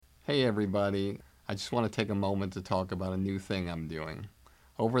Hey everybody, I just want to take a moment to talk about a new thing I'm doing.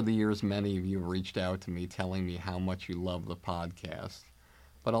 Over the years, many of you have reached out to me telling me how much you love the podcast,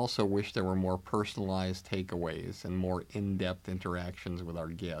 but also wish there were more personalized takeaways and more in-depth interactions with our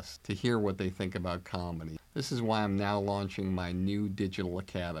guests to hear what they think about comedy. This is why I'm now launching my new digital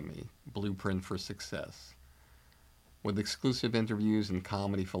academy, Blueprint for Success. With exclusive interviews and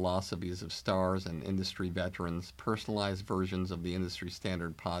comedy philosophies of stars and industry veterans, personalized versions of the industry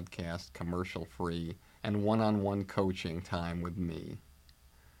standard podcast, commercial-free, and one-on-one coaching time with me.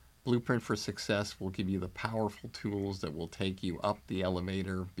 Blueprint for Success will give you the powerful tools that will take you up the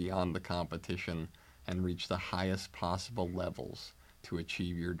elevator beyond the competition and reach the highest possible levels to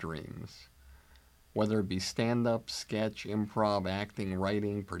achieve your dreams. Whether it be stand-up, sketch, improv, acting,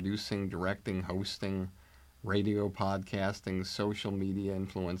 writing, producing, directing, hosting, radio podcasting, social media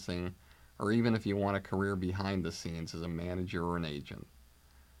influencing, or even if you want a career behind the scenes as a manager or an agent.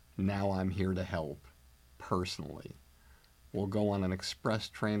 Now I'm here to help, personally. We'll go on an express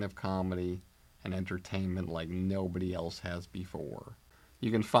train of comedy and entertainment like nobody else has before.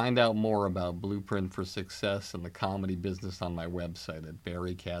 You can find out more about Blueprint for Success and the comedy business on my website at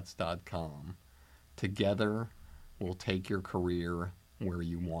barrykatz.com. Together, we'll take your career where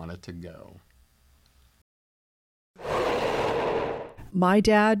you want it to go. My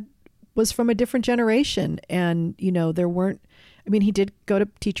dad was from a different generation, and, he did go to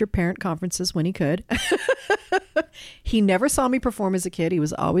teacher-parent conferences when he could. He never saw me perform as a kid. He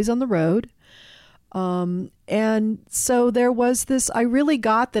was always on the road. And so there was this, I really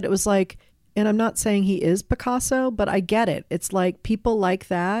got that it was like, and I'm not saying he is Picasso, but I get it. It's like people like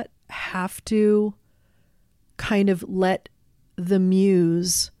that have to kind of let the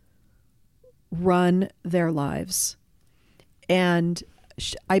muse run their lives. And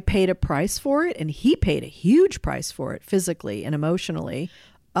I paid a price for it, and he paid a huge price for it physically and emotionally.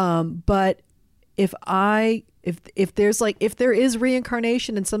 But if there is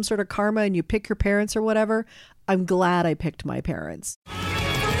reincarnation and some sort of karma and you pick your parents or whatever, I'm glad I picked my parents.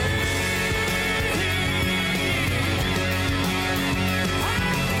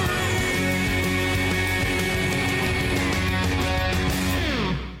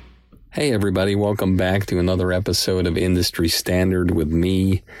 Hey everybody, welcome back to another episode of Industry Standard with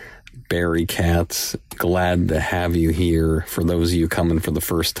me, Barry Katz. Glad to have you here. For those of you coming for the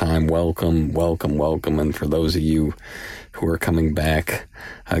first time, welcome. And for those of you who are coming back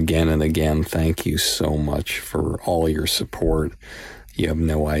again and again, thank you so much for all your support. You have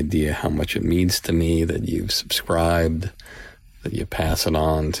no idea how much it means to me that you've subscribed, that you pass it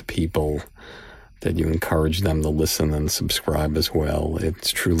on to people, that you encourage them to listen and subscribe as well. It's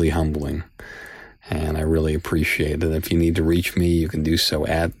truly humbling, and I really appreciate it. If you need to reach me, you can do so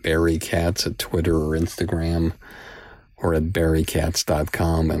at Barry Katz at Twitter or Instagram, or at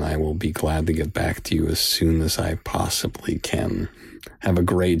barrykatz.com, and I will be glad to get back to you as soon as I possibly can. Have a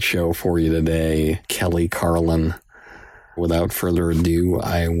great show for you today. Kelly Carlin. Without further ado,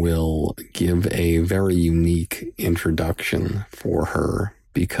 I will give a very unique introduction for her,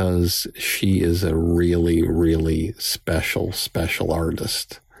 because she is a really, really special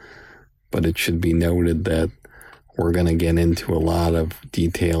artist. But it should be noted that we're going to get into a lot of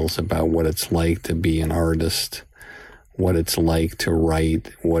details about what it's like to be an artist, what it's like to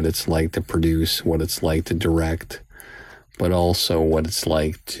write, what it's like to produce, what it's like to direct, but also what it's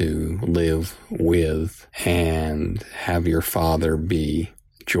like to live with and have your father be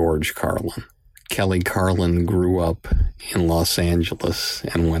George Carlin. Kelly Carlin grew up in Los Angeles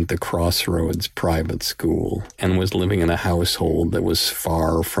and went to Crossroads Private School and was living in a household that was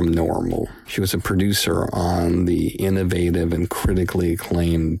far from normal. She was a producer on the innovative and critically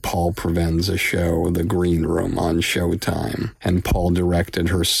acclaimed Paul Provenza show, The Green Room, on Showtime. And Paul directed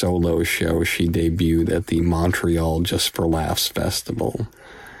her solo show she debuted at the Montreal Just for Laughs Festival.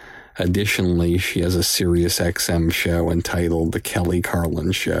 Additionally, she has a SiriusXM show entitled The Kelly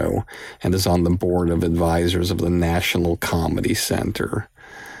Carlin Show and is on the board of advisors of the National Comedy Center,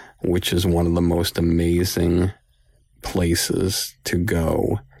 which is one of the most amazing places to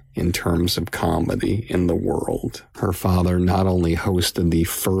go in terms of comedy in the world. Her father not only hosted the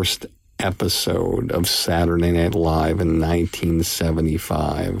first episode of Saturday Night Live in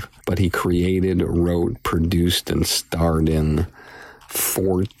 1975, but he created, wrote, produced, and starred in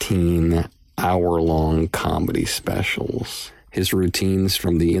 14 hour-long comedy specials. His routines,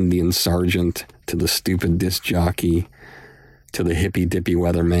 from the Indian Sergeant to the Stupid Disc Jockey to the Hippy Dippy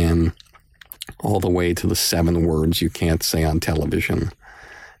Weatherman, all the way to the 7 words you can't say on television,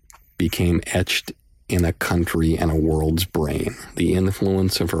 became etched in a country and a world's brain. The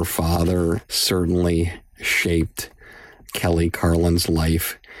influence of her father certainly shaped Kelly Carlin's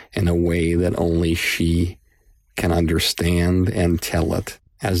life in a way that only she can understand and tell it,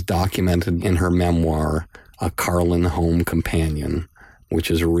 as documented in her memoir, A Carlin Home Companion,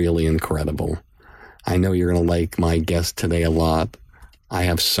 which is really incredible. I know you're going to like my guest today a lot. I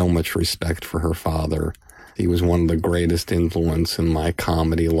have so much respect for her father. He was one of the greatest influence in my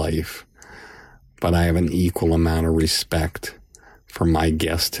comedy life. But I have an equal amount of respect for my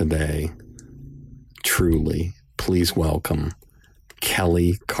guest today. Truly, please welcome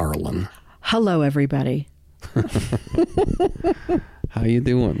Kelly Carlin. Hello, everybody. How you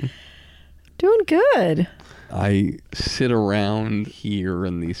doing? Doing good. I sit around here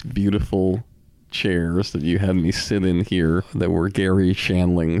in these beautiful chairs that you had me sit in here that were Gary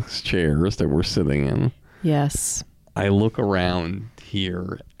Shandling's chairs that we're sitting in. Yes. I look around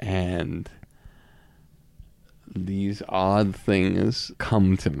here and these odd things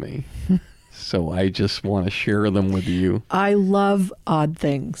come to me. So I just want to share them with you. I love odd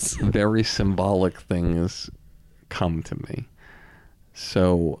things. Very symbolic things come to me.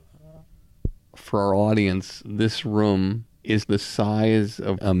 So for our audience, this room is the size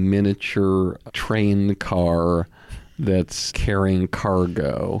of a miniature train car that's carrying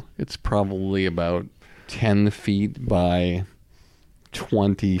cargo. It's probably about 10 feet by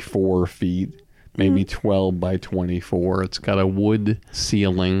 24 feet, maybe 12 by 24. It's got a wood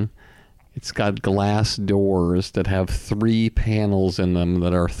ceiling. It's got glass doors that have 3 panels in them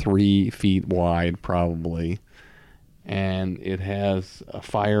that are 3 feet wide, probably. And it has a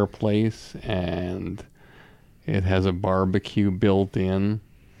fireplace and it has a barbecue built in.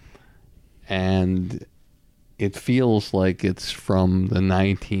 And it feels like it's from the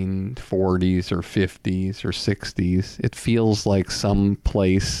 1940s or 50s or 60s. It feels like some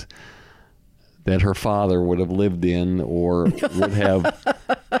place that her father would have lived in or would have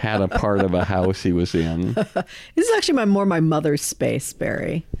had a part of a house he was in. This is actually more my mother's space,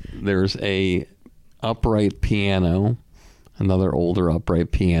 Barry. There's a upright piano, another older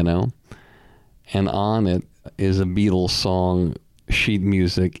upright piano, and on it is a Beatles song, sheet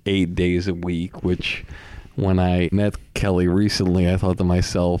music, 8 days a week, which when I met Kelly recently, I thought to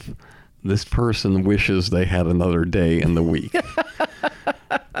myself, this person wishes they had another day in the week.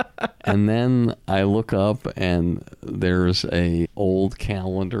 And then I look up and there's a old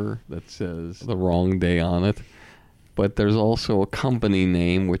calendar that says the wrong day on it. But there's also a company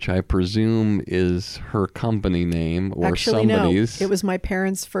name, which I presume is her company name or Actually, somebody's. no. It was my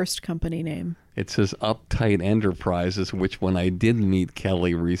parents' first company name. It says Uptight Enterprises, which when I did meet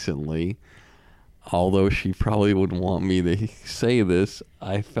Kelly recently, although she probably wouldn't want me to say this,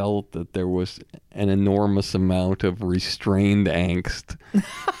 I felt that there was an enormous amount of restrained angst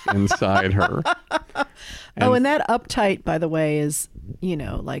inside her. And that uptight, by the way, is,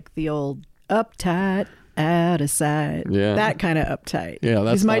 like the old uptight, out of sight. Yeah. That kind of uptight. Yeah,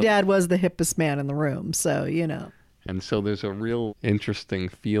 that's because my dad was the hippest man in the room, so, And so there's a real interesting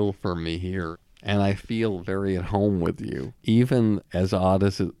feel for me here. And I feel very at home with you. Even as odd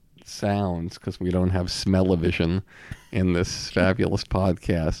as it sounds, because we don't have smell-o-vision in this fabulous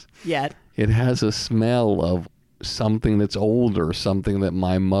podcast. Yet. It has a smell of something that's older, something that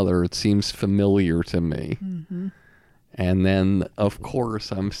my mother, it seems familiar to me. Mm-hmm. And then, of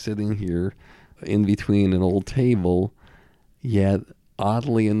course, I'm sitting here in between an old table, yet,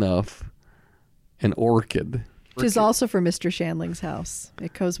 oddly enough, an orchid. Which is also for Mr. Shandling's house.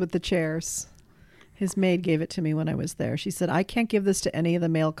 It goes with the chairs. His maid gave it to me when I was there. She said, I can't give this to any of the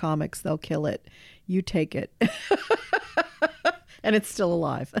male comics. They'll kill it. You take it. And it's still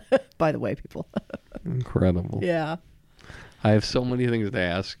alive, by the way, people. Incredible. Yeah. I have so many things to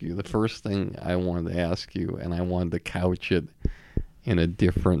ask you. The first thing I wanted to ask you, and I wanted to couch it in a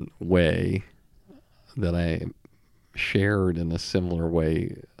different way that I shared in a similar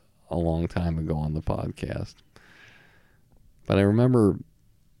way a long time ago on the podcast. But I remember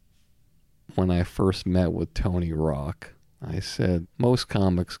when I first met with Tony Rock, I said, most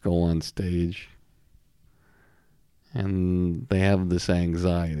comics go on stage and they have this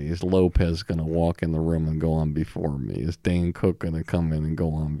anxiety. Is Lopez going to walk in the room and go on before me? Is Dane Cook going to come in and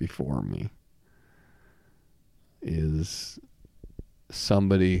go on before me? Is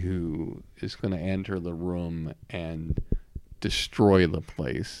somebody who is going to enter the room and destroy the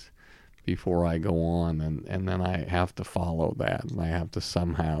place before I go on, and then I have to follow that, and I have to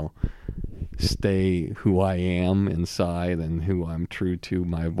somehow stay who I am inside and who I'm true to,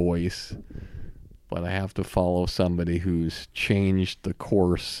 my voice, but I have to follow somebody who's changed the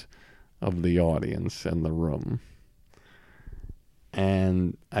course of the audience and the room.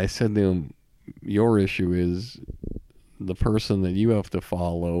 And I said to him, your issue is the person that you have to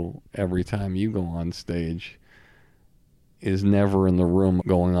follow every time you go on stage. is never in the room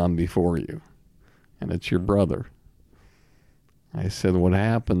going on before you, and it's your brother. I said, what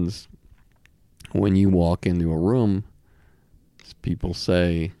happens when you walk into a room is people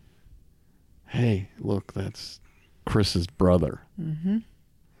say, hey, look, that's Chris's brother. Mm-hmm.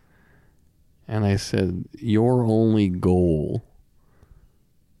 And I said, your only goal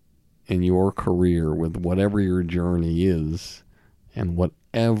in your career, with whatever your journey is and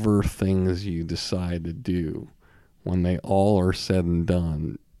whatever things you decide to do, when they all are said and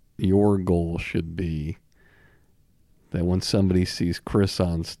done, your goal should be that when somebody sees Chris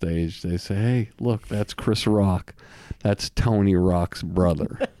on stage, they say, hey, look, that's Chris Rock. That's Tony Rock's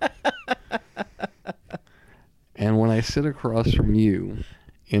brother. And when I sit across from you,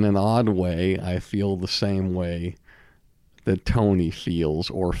 in an odd way, I feel the same way that Tony feels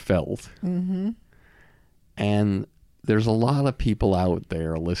or felt. Mm-hmm. And there's a lot of people out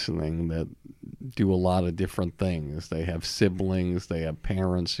there listening that do a lot of different things. They have siblings, they have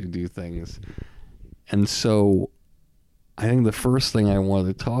parents who do things. And so I think the first thing I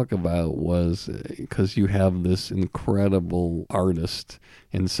wanted to talk about was, because you have this incredible artist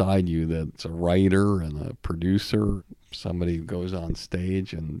inside you that's a writer and a producer, somebody who goes on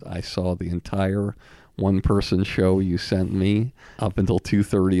stage, and I saw the entire one-person show you sent me up until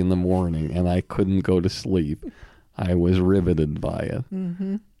 2:30 in the morning, and I couldn't go to sleep. I was riveted by it.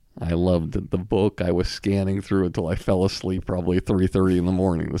 Mm-hmm. I loved it. The book, I was scanning through it till I fell asleep probably 3:30 in the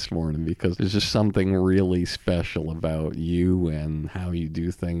morning this morning, because there's just something really special about you and how you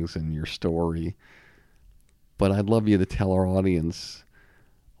do things in your story. But I'd love you to tell our audience,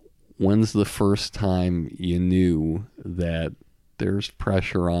 when's the first time you knew that there's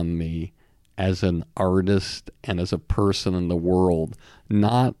pressure on me as an artist and as a person in the world,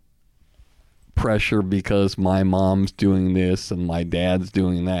 not pressure because my mom's doing this and my dad's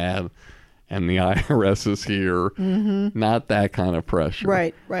doing that and the IRS is here. Mm-hmm. Not that kind of pressure.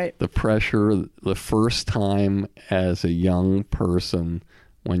 Right. The pressure, the first time as a young person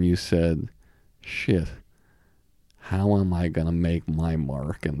when you said, shit, how am I going to make my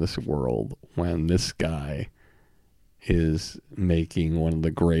mark in this world when this guy is making one of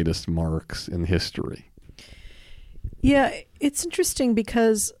the greatest marks in history? Yeah, it's interesting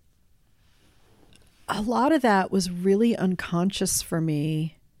because a lot of that was really unconscious for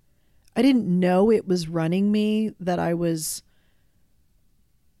me. I didn't know it was running me, that I was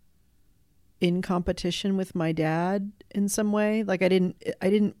in competition with my dad in some way. Like I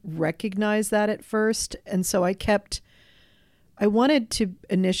didn't recognize that at first. And so I wanted to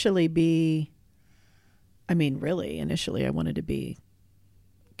initially be, initially I wanted to be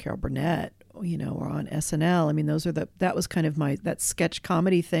Carol Burnett, or on SNL. I mean, that was kind of that sketch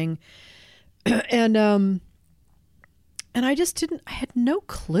comedy thing. And I had no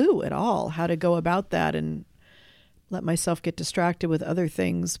clue at all how to go about that and let myself get distracted with other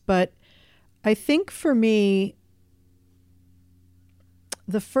things. But I think for me,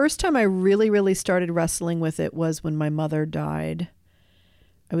 the first time I really, really started wrestling with it was when my mother died.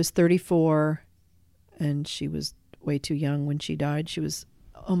 I was 34 and she was way too young when she died. She was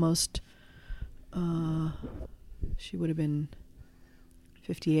almost, she would have been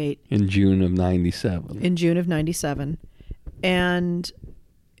 58. In June of 97. In June of 97. And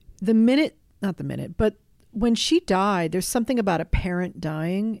but when she died, there's something about a parent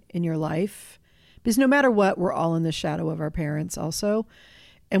dying in your life. Because no matter what, we're all in the shadow of our parents also.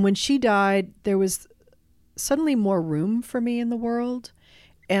 And when she died, there was suddenly more room for me in the world.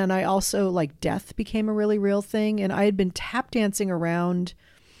 And I also, death became a really real thing. And I had been tap dancing around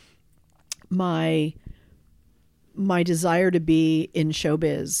my desire to be in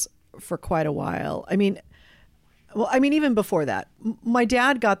showbiz for quite a while. Even before that, my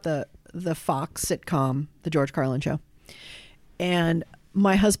dad got the Fox sitcom, The George Carlin Show. And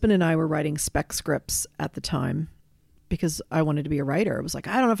my husband and I were writing spec scripts at the time because I wanted to be a writer. I was like,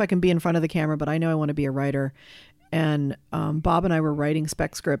 I don't know if I can be in front of the camera, but I know I want to be a writer. And Bob and I were writing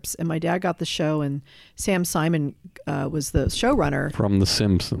spec scripts, and my dad got the show, and Sam Simon was the showrunner from The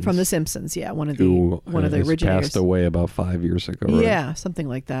Simpsons. From The Simpsons, yeah, one of the originators. Passed away about 5 years ago. Right? Yeah, something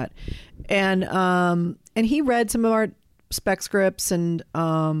like that. And he read some of our spec scripts and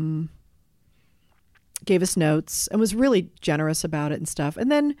gave us notes and was really generous about it and stuff.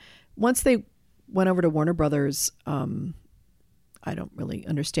 And then once they went over to Warner Brothers, I don't really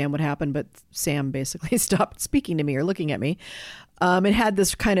understand what happened, but Sam basically stopped speaking to me or looking at me. It had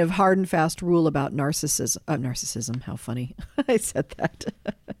this kind of hard and fast rule about narcissism. How funny I said that.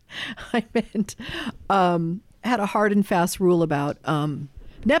 I meant had a hard and fast rule about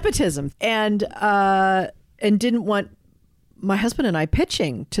nepotism, and didn't want my husband and I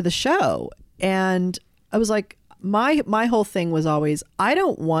pitching to the show. And I was like, My whole thing was always, I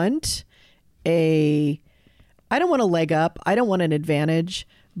don't want a leg up. I don't want an advantage,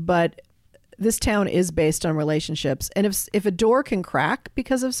 but this town is based on relationships. And if a door can crack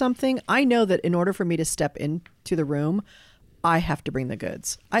because of something, I know that in order for me to step into the room, I have to bring the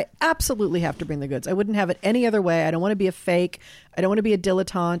goods. I absolutely have to bring the goods. I wouldn't have it any other way. I don't want to be a fake. I don't want to be a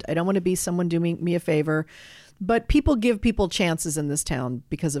dilettante. I don't want to be someone doing me a favor. But people give people chances in this town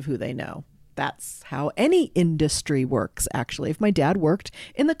because of who they know. That's how any industry works, actually. If my dad worked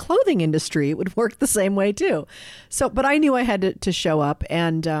in the clothing industry, it would work the same way too. So, but I knew I had to show up.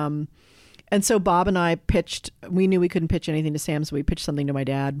 And so Bob and I pitched, we knew we couldn't pitch anything to Sam, so we pitched something to my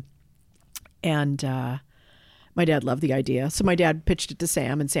dad. And my dad loved the idea. So my dad pitched it to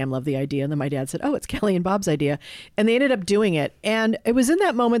Sam, and Sam loved the idea. And then my dad said, oh, it's Kelly and Bob's idea. And they ended up doing it. And it was in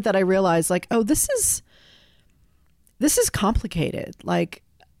that moment that I realized, like, oh, this is complicated. Like,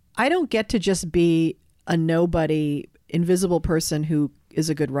 I don't get to just be a nobody, invisible person who is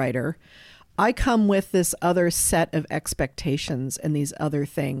a good writer. I come with this other set of expectations and these other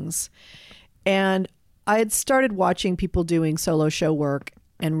things. And I had started watching people doing solo show work,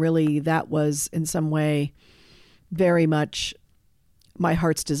 and really that was in some way very much my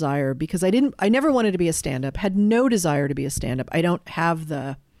heart's desire, because I never wanted to be a stand-up, had no desire to be a stand-up. I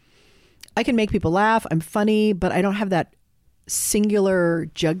can make people laugh. I'm funny, but I don't have that singular,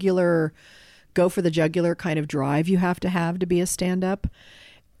 jugular, go for the jugular kind of drive you have to be a stand-up.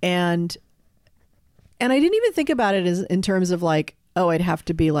 And I didn't even think about it as in terms of like, oh, I'd have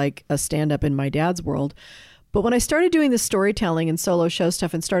to be like a stand-up in my dad's world. But when I started doing this storytelling and solo show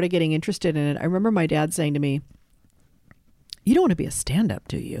stuff and started getting interested in it, I remember my dad saying to me, you don't want to be a stand-up,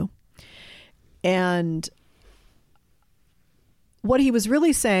 do you? And what he was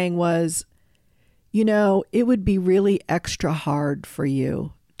really saying was, you know, it would be really extra hard for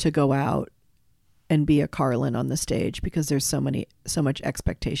you to go out and be a Carlin on the stage because there's so much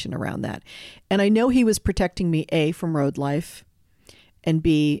expectation around that. And I know he was protecting me, A, from road life, and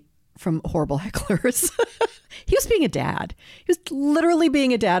B, from horrible hecklers. He was being a dad. He was literally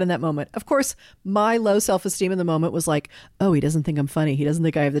being a dad in that moment. Of course, my low self-esteem in the moment was like, oh, he doesn't think I'm funny. He doesn't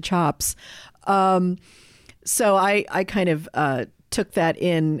think I have the chops. So I kind of took that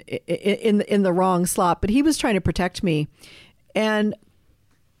in the wrong slot, but he was trying to protect me. And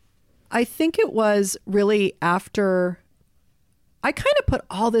I think it was really after I kind of put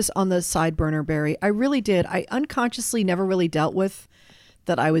all this on the side burner, Barry. I really did. I unconsciously never really dealt with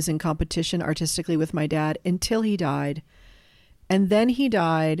that I was in competition artistically with my dad until he died. And then he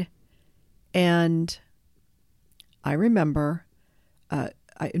died. And I remember I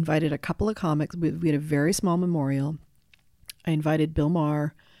invited a couple of comics. We had a very small memorial. I invited Bill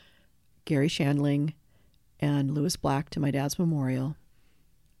Maher, Gary Shandling, and Lewis Black to my dad's memorial.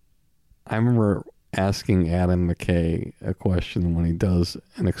 I remember asking Adam McKay a question when he does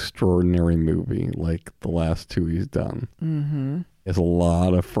an extraordinary movie like the last two he's done. Mm-hmm. He has a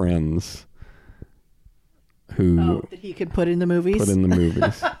lot of friends who that he could put in the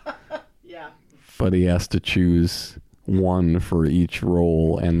movies. Yeah. But he has to choose one for each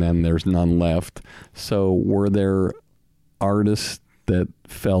role, and then there's none left. So were there artists that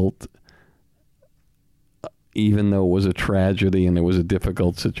felt, even though it was a tragedy and it was a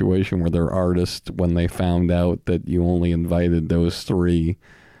difficult situation, were there artists, when they found out that you only invited those three,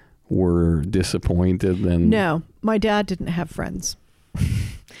 were disappointed? And no, my dad didn't have friends.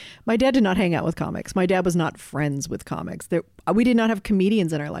 My dad did not hang out with comics. My dad was not friends with comics. We did not have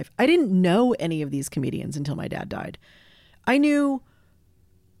comedians in our life. I didn't know any of these comedians until my dad died. I'd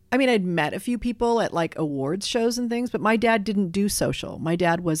met a few people at like awards shows and things, but my dad didn't do social. My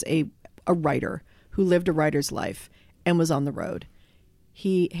dad was a writer who lived a writer's life and was on the road.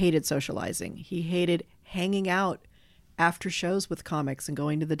 He hated socializing. He hated hanging out after shows with comics and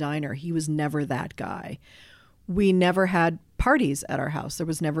going to the diner. He was never that guy. We never had parties at our house. There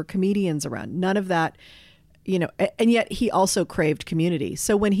was never comedians around. None of that, and yet he also craved community.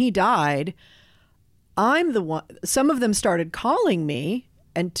 So when he died, I'm the one, some of them started calling me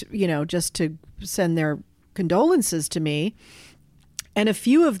and, just to send their condolences to me. And a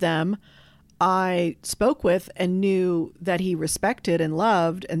few of them I spoke with and knew that he respected and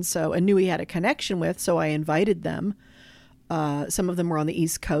loved, and knew he had a connection with. So I invited them. Some of them were on the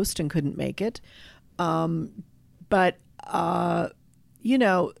East Coast and couldn't make it. I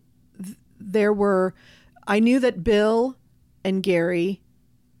knew that Bill and Gary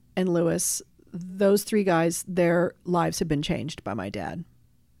and Lewis, those three guys, their lives had been changed by my dad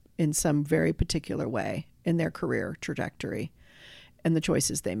in some very particular way in their career trajectory and the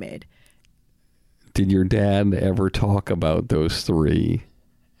choices they made. Did your dad ever talk about those three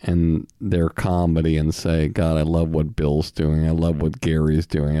their comedy and say, God, I love what Bill's doing. I love what Gary's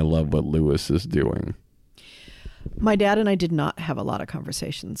doing. I love what Lewis is doing? My dad and I did not have a lot of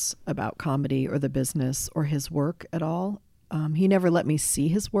conversations about comedy or the business or his work at all. He never let me see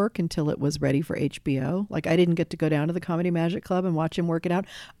his work until it was ready for HBO. Like, I didn't get to go down to the Comedy Magic Club and watch him work it out.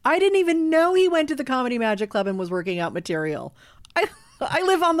 I didn't even know he went to the Comedy Magic Club and was working out material. I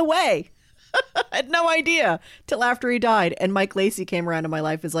live on the way. I had no idea till after he died. And Mike Lacey came around in my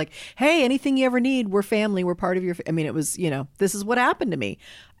life, is like, hey, anything you ever need, we're family, we're part of your I mean, it was, this is what happened to me.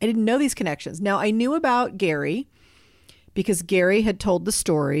 I didn't know these connections. Now, I knew about Gary because Gary had told the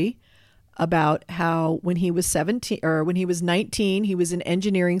story about how when he was 17 or when he was 19, he was in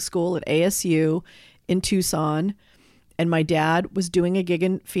engineering school at ASU in Tucson. And my dad was doing a gig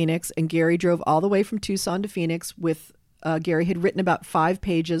in Phoenix, and Gary drove all the way from Tucson to Phoenix with Gary had written about 5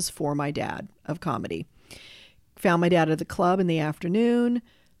 pages for my dad of comedy. Found my dad at the club in the afternoon.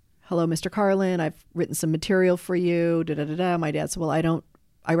 Hello, Mr. Carlin. I've written some material for you. Da, da, da, da. My dad said, well,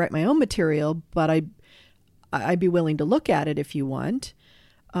 I write my own material, but I'd be willing to look at it if you want.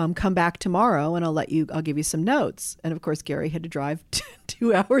 Come back tomorrow and I'll give you some notes. And of course, Gary had to drive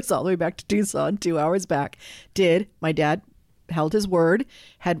 2 hours all the way back to Tucson, 2 hours back. My dad held his word,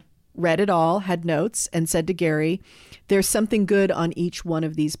 had read it all, had notes, and said to Gary, there's something good on each one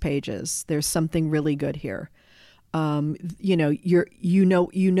of these pages. There's something really good here. You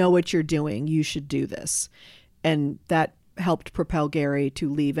know what you're doing. You should do this. And that helped propel Gary to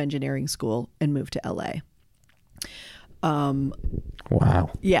leave engineering school and move to LA.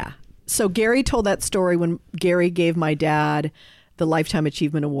 Wow. Yeah. So Gary told that story when Gary gave my dad the Lifetime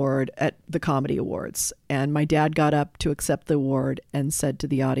Achievement Award at the Comedy Awards. And my dad got up to accept the award and said to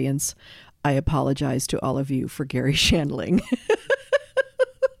the audience, I apologize to all of you for Gary Shandling.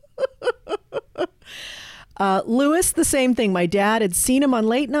 Lewis, the same thing. My dad had seen him on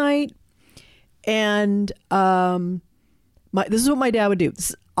late night. And this is what my dad would do.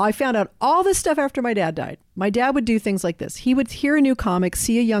 I found out all this stuff after my dad died. My dad would do things like this. He would hear a new comic,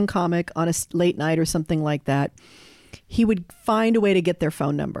 see a young comic on a late night or something like that. He would find a way to get their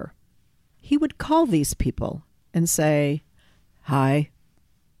phone number. He would call these people and say, hi,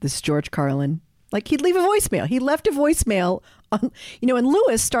 this is George Carlin. Like, he'd leave a voicemail. He left a voicemail on, and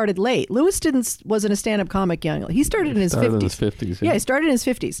Lewis started late. Lewis wasn't a stand-up comic young. He started in his 50s. Yeah, he started in his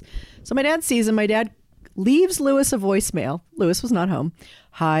 50s. So my dad sees him. My dad leaves Lewis a voicemail. Lewis was not home.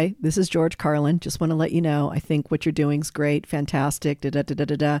 Hi, this is George Carlin. Just want to let you know, I think what you're doing is great, fantastic. Da, da, da, da,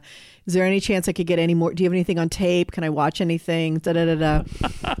 da, da. Is there any chance I could get any more? Do you have anything on tape? Can I watch anything? Da, da, da,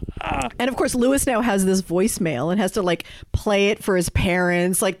 da. And of course, Lewis now has this voicemail and has to play it for his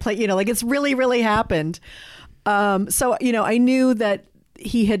parents, it's really, really happened. So, I knew that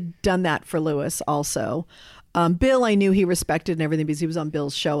he had done that for Lewis also. Bill, I knew he respected and everything because he was on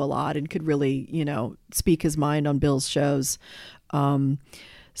Bill's show a lot and could really, speak his mind on Bill's shows.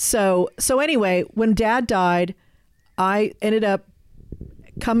 So anyway, when Dad died, I ended up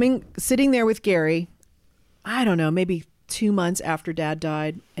sitting there with Gary, I don't know, maybe 2 months after Dad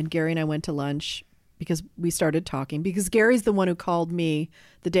died, and Gary and I went to lunch because we started talking, because Gary's the one who called me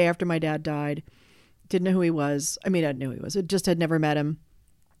the day after my dad died. Didn't know who he was. I mean, I knew who he was. I just had never met him.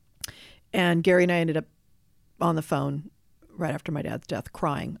 And Gary and I ended up on the phone right after my dad's death,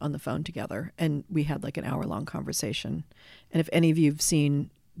 crying on the phone together. And we had an hour-long conversation. And if any of you have seen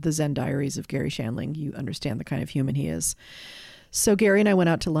the Zen Diaries of Gary Shandling, you understand the kind of human he is. So Gary and I went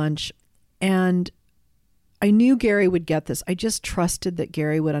out to lunch, and I knew Gary would get this. I just trusted that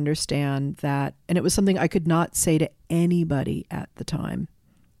Gary would understand that. And it was something I could not say to anybody at the time,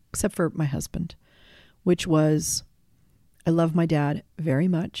 except for my husband, which was, I love my dad very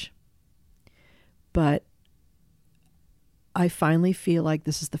much, but I finally feel like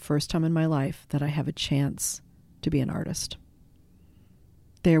this is the first time in my life that I have a chance to be an artist.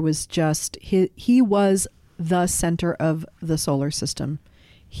 There was just, he was the center of the solar system.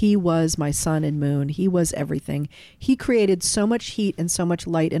 He was my sun and moon. He was everything. He created so much heat and so much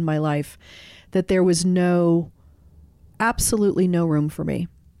light in my life that there was absolutely no room for me.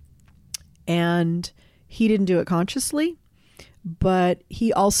 And he didn't do it consciously. But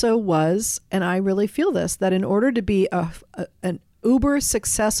he also was, and I really feel this, that in order to be an uber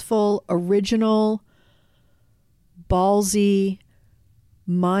successful, original, ballsy,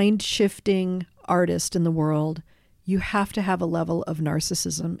 mind-shifting artist in the world, you have to have a level of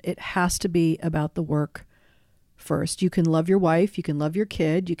narcissism. It has to be about the work first. You can love your wife, you can love your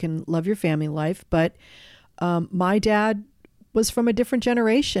kid, you can love your family life, but my dad was from a different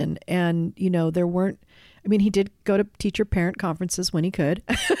generation, and, there weren't, he did go to teacher-parent conferences when he could.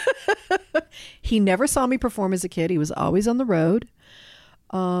 He never saw me perform as a kid. He was always on the road.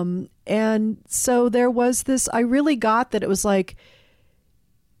 And so there was this, I really got that it was like,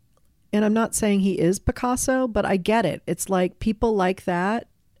 and I'm not saying he is Picasso, but I get it. It's like people like that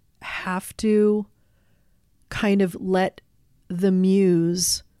have to kind of let the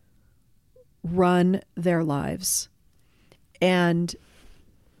muse run their lives. And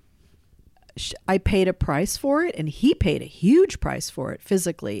I paid a price for it, and he paid a huge price for it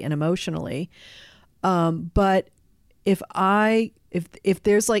physically and emotionally. But if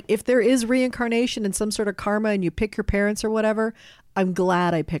there is reincarnation and some sort of karma and you pick your parents or whatever, I'm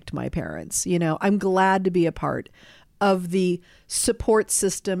glad I picked my parents. You know, I'm glad to be a part of the support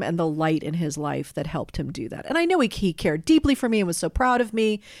system and the light in his life that helped him do that. And I know he cared deeply for me and was so proud of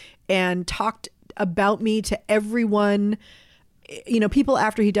me and talked about me to everyone. You know, people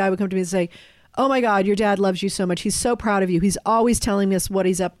after he died would come to me and say, "Oh my God, your dad loves you so much. He's so proud of you. He's always telling us what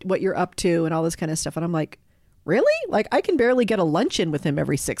you're up to and all this kind of stuff." And I'm like, really? Like, I can barely get a luncheon with him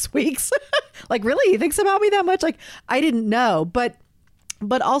every 6 weeks. Like, really? He thinks about me that much? Like, I didn't know. But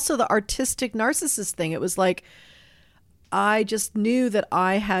also the artistic narcissist thing. It was like, I just knew that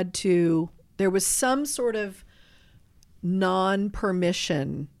there was some sort of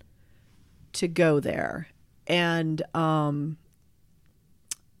non-permission to go there. And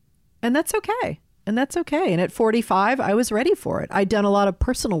that's okay. And that's okay. And at 45, I was ready for it. I'd done a lot of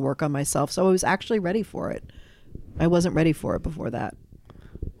personal work on myself, so I was actually ready for it. I wasn't ready for it before that.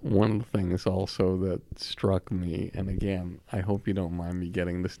 One of the things also that struck me, and again, I hope you don't mind me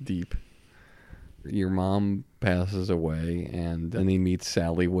getting this deep. Your mom passes away, and then he meets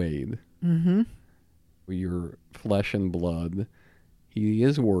Sally Wade. Mm-hmm. Your flesh and blood. He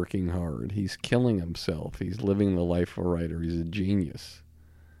is working hard. He's killing himself. He's living the life of a writer. He's a genius.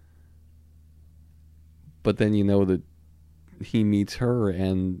 But then you know that he meets her,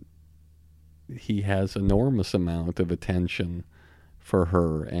 and he has enormous amount of attention for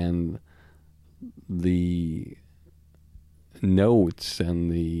her, and the notes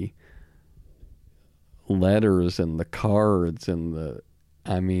and the letters and the cards and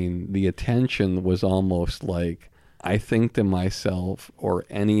the attention was almost like, I think to myself, or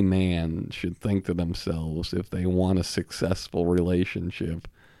any man should think to themselves, if they want a successful relationship,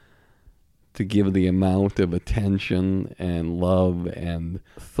 to give the amount of attention and love and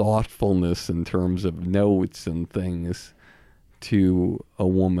thoughtfulness in terms of notes and things to a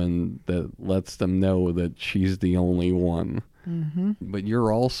woman that lets them know that she's the only one. Mm-hmm. But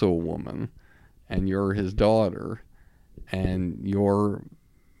you're also a woman, and you're his daughter, and you're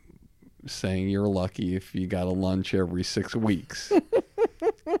saying you're lucky if you got a lunch every 6 weeks.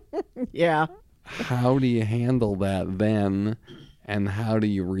 Yeah. How do you handle that then? And how do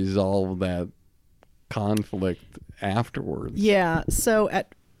you resolve that conflict afterwards? Yeah. So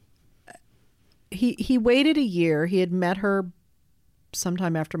he waited a year. He had met her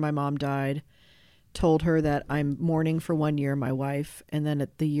sometime after my mom died, told her that I'm mourning for 1 year, my wife. And then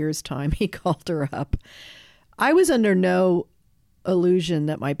at the year's time, he called her up. I was under no illusion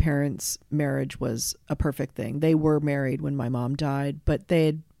that my parents' marriage was a perfect thing. They were married when my mom died, but they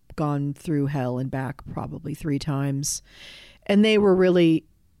had gone through hell and back probably 3 times. And they were really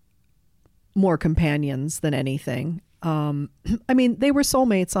more companions than anything. I mean, they were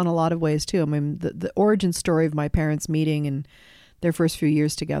soulmates on a lot of ways too. I mean, the origin story of my parents meeting and their first few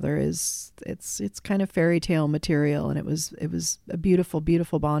years together it's kind of fairy tale material, and it was a beautiful,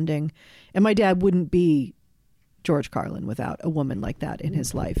 beautiful bonding. And my dad wouldn't be George Carlin without a woman like that in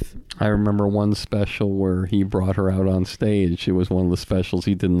his life. I remember one special where he brought her out on stage. It was one of the specials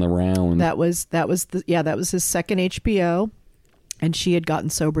he did in the round. That was his second HBO. And she had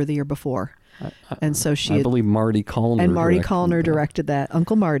gotten sober the year before. And so I believe Marty Callner directed that.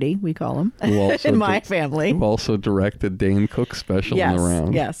 Uncle Marty, we call him in my family. Who also directed Dane Cook's special in the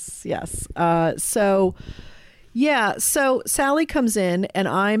round. Yes. So Sally comes in,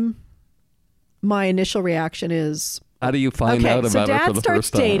 and my initial reaction is, how do you find out about her for the first time? So Dad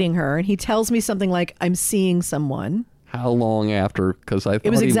starts dating her, and he tells me something like, I'm seeing someone. How long after? Because I thought it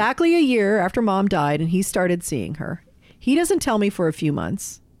was exactly a year after Mom died, and he started seeing her. He doesn't tell me for a few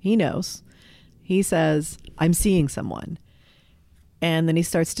months. He knows. He says, I'm seeing someone. And then he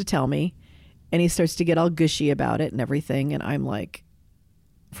starts to tell me, and he starts to get all gushy about it and everything. And I'm like,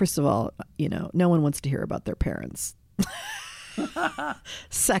 first of all, no one wants to hear about their parents'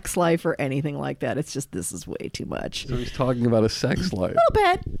 sex life or anything like that. It's just, this is way too much. So he's talking about a sex life.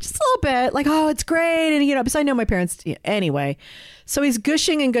 Just a little bit. Like, oh, it's great. And, because I know my parents. Anyway, so he's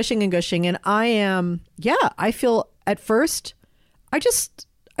gushing and gushing and gushing. And I feel at first, I just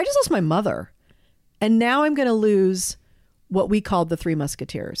lost my mother. And now I'm going to lose what we called the 3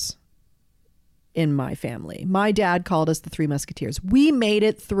 Musketeers. in my family. My dad called us the Three Musketeers. We made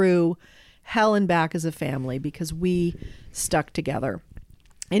it through hell and back as a family because we stuck together.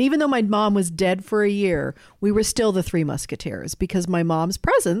 And even though my mom was dead for a year, we were still the Three Musketeers because my mom's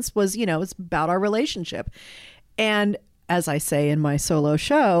presence was, it's about our relationship. And as I say in my solo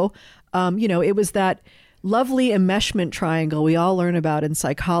show, it was that lovely enmeshment triangle we all learn about in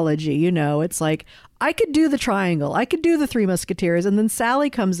psychology. It's like, I could do the triangle, I could do the Three Musketeers, and then Sally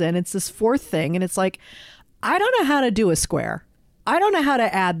comes in, it's this fourth thing, and it's like, I don't know how to do a square. I don't know how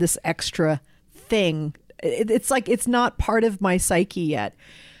to add this extra thing. It's like, it's not part of my psyche yet.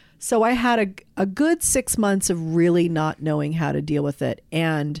 So I had a good 6 months of really not knowing how to deal with it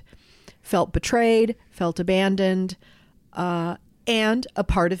and felt betrayed, felt abandoned. And a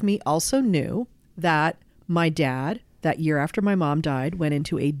part of me also knew that my dad, that year after my mom died, went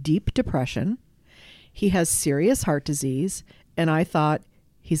into a deep depression. He has serious heart disease. And I thought,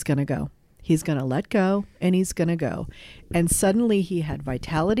 he's going to go. He's going to let go and he's going to go. And suddenly he had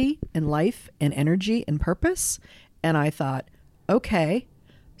vitality and life and energy and purpose. And I thought, okay,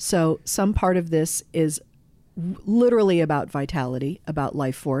 so some part of this is literally about vitality, about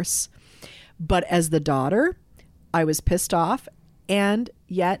life force. But as the daughter, I was pissed off. And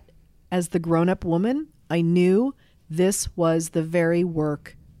yet, as the grown-up woman, I knew this was the very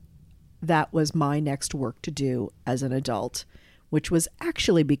work that was my next work to do as an adult, which was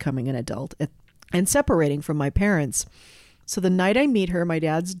actually becoming an adult and separating from my parents. So the night I meet her, my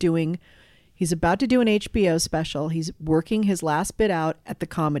dad's he's about to do an HBO special. He's working his last bit out at the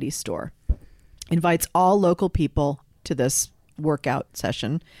Comedy Store. Invites all local people to this workout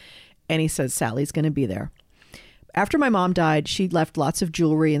session. And he says, Sally's going to be there. After my mom died, she left lots of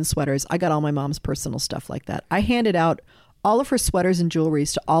jewelry and sweaters. I got all my mom's personal stuff like that. I handed out all of her sweaters and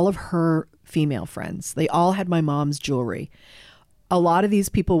jewelries to all of her female friends. They all had my mom's jewelry. A lot of these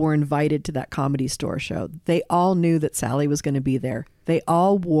people were invited to that Comedy Store show. They all knew that Sally was going to be there. They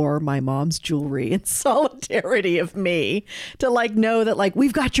all wore my mom's jewelry in solidarity of me to know that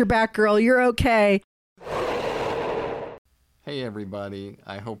we've got your back, girl. You're okay. Hey everybody,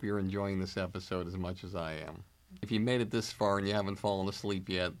 I hope you're enjoying this episode as much as I am. If you made it this far and you haven't fallen asleep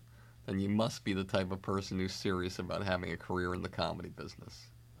yet, then you must be the type of person who's serious about having a career in the comedy business.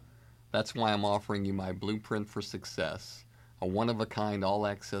 That's why I'm offering you my Blueprint for Success, a one-of-a-kind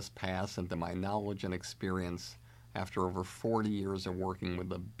all-access pass into my knowledge and experience after over 40 years of working with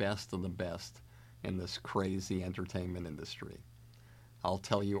the best of the best in this crazy entertainment industry. I'll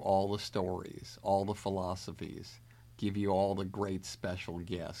tell you all the stories, all the philosophies, give you all the great special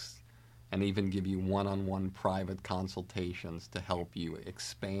guests, and even give you one-on-one private consultations to help you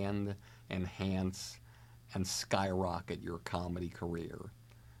expand, enhance, and skyrocket your comedy career.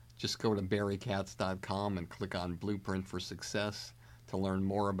 Just go to barrykatz.com and click on Blueprint for Success to learn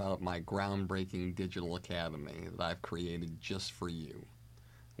more about my groundbreaking digital academy that I've created just for you.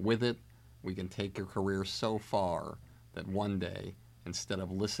 With it, we can take your career so far that one day, instead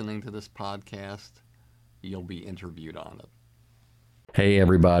of listening to this podcast, you'll be interviewed on it. Hey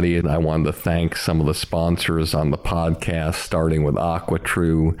everybody, and I wanted to thank some of the sponsors on the podcast, starting with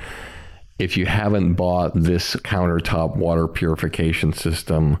AquaTrue. If you haven't bought this countertop water purification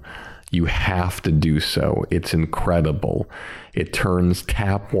system, you have to do so. It's incredible. It turns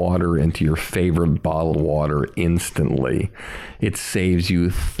tap water into your favorite bottled water instantly. It saves you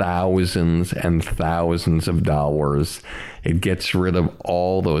thousands and thousands of dollars. It gets rid of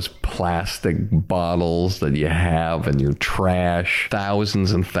all those plastic bottles that you have in your trash.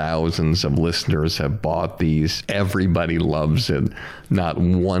 Thousands and thousands of listeners have bought these. Everybody loves it. Not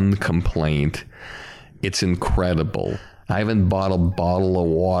one complaint. It's incredible. I haven't bought a bottle of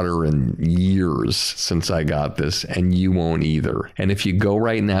water in years since I got this, and you won't either. And if you go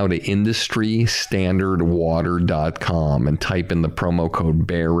right now to industrystandardwater.com and type in the promo code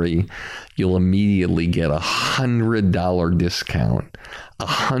Barry, you'll immediately get $100 discount.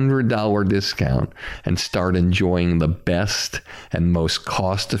 $100 discount, and start enjoying the best and most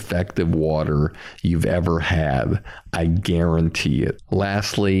cost-effective water you've ever had. I guarantee it.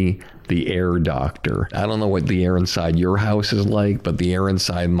 Lastly, the Air Doctor. I don't know what the air inside your house is like, but the air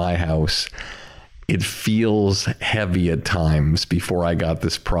inside my house, it feels heavy at times before I got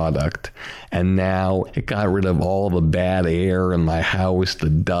this product. And now it got rid of all the bad air in my house, the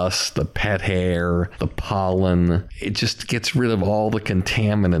dust, the pet hair, the pollen. It just gets rid of all the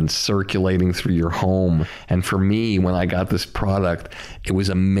contaminants circulating through your home. And for me, when I got this product, it was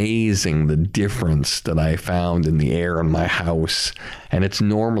amazing the difference that I found in the air in my house. And it's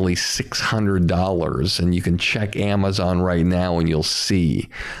normally $600, and you can check Amazon right now and you'll see.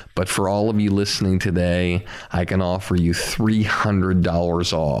 But for all of you listening today, I can offer you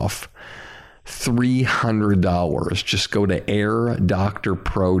 $300 off. $300. Just go to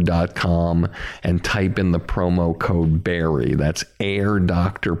airdoctorpro.com and type in the promo code Barry. That's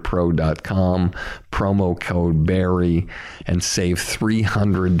airdoctorpro.com, promo code Barry, and save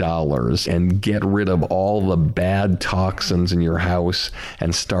 $300 and get rid of all the bad toxins in your house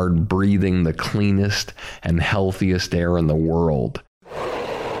and start breathing the cleanest and healthiest air in the world.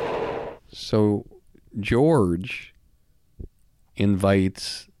 So George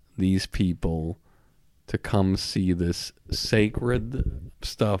invites these people to come see this sacred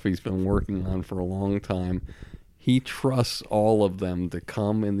stuff he's been working on for a long time. He trusts all of them to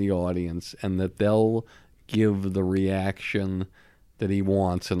come in the audience and that they'll give the reaction that he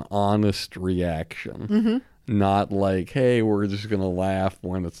wants, an honest reaction. Mm-hmm. Not like, hey, we're just going to laugh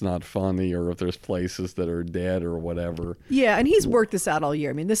when it's not funny or if there's places that are dead or whatever. Yeah, and he's worked this out all year.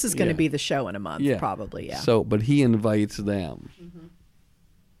 I mean, this is going to be the show in a month, probably, yeah. So, but he invites them. Mm-hmm.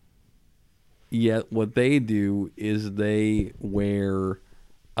 Yet what they do is they wear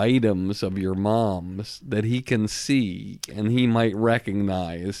items of your mom's that he can see and he might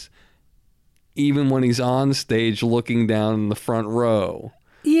recognize even when he's on stage looking down in the front row.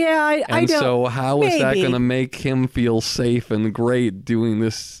 Yeah, I don't. So how is that going to make him feel safe and great doing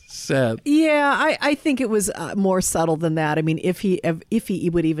this set? Yeah, I think it was more subtle than that. I mean, if he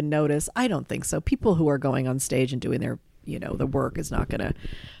would even notice, I don't think so. People who are going on stage and doing their, the work is not going to.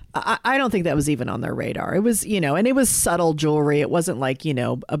 I don't think that was even on their radar. It was, and it was subtle jewelry. It wasn't like,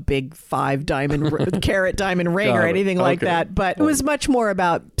 a big 5 carat diamond ring or anything like that. But it was much more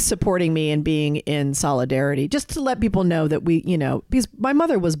about supporting me and being in solidarity, just to let people know that because my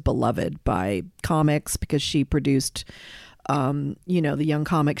mother was beloved by comics because she produced, the Young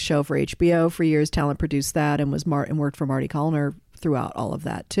Comics show for HBO for years. Talent produced that and and worked for Marty Colliner throughout all of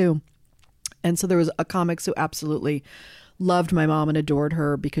that too. And so there was a comics who absolutely loved my mom and adored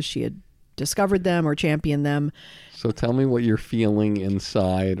her because she had discovered them or championed them. So tell me what you're feeling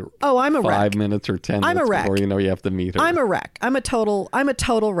inside. Oh, I'm a 5 minutes or 10 minutes before you have to meet her. I'm a wreck. I'm a total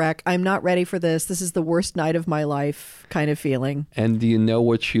wreck. I'm not ready for this. This is the worst night of my life kind of feeling. And do you know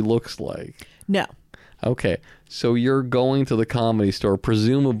what she looks like? No. Okay. So you're going to the Comedy Store.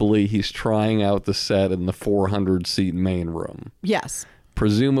 Presumably he's trying out the set in the 400-seat main room. Yes.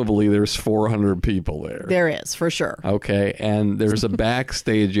 Presumably there's 400 people there. There is, for sure. Okay, and there's a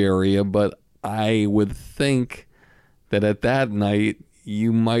backstage area, but I would think that at that night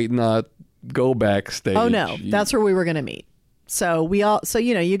you might not go backstage. Oh no, that's where we were going to meet. So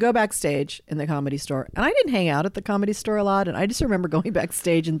you go backstage in the Comedy Store, and I didn't hang out at the Comedy Store a lot, and I just remember going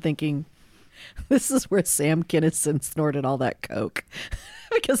backstage and thinking, this is where Sam Kinison snorted all that coke.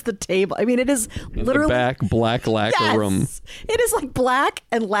 Because the table, I mean, it is literally the back black lacquer room. It is like black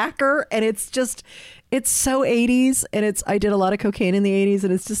and lacquer, and it's so 80s, and I did a lot of cocaine in the 80s,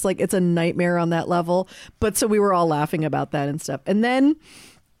 and it's just like, it's a nightmare on that level. But so we were all laughing about that and stuff. And then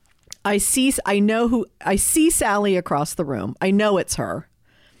I see Sally across the room. I know it's her.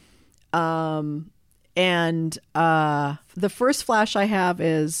 The first flash I have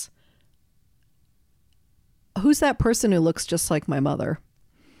is, who's that person who looks just like my mother?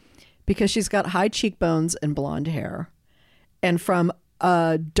 Because she's got high cheekbones and blonde hair. And from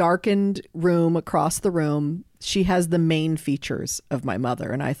a darkened room across the room, she has the main features of my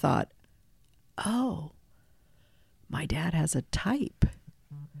mother. And I thought, oh, my dad has a type.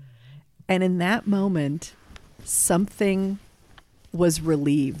 And in that moment, something was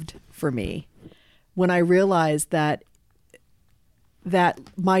relieved for me when I realized that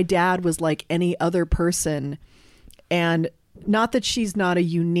my dad was like any other person. And not that she's not a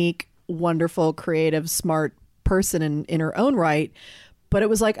unique, wonderful, creative, smart person in her own right, but it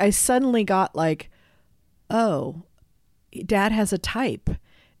was like I suddenly got like, oh, dad has a type.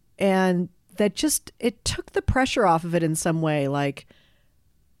 And that just, it took the pressure off of it in some way. Like,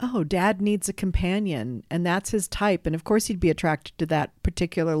 oh, dad needs a companion and that's his type. And of course he'd be attracted to that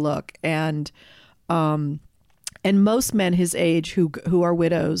particular look. And most men his age who are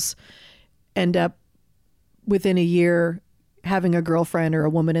widows end up within a year having a girlfriend or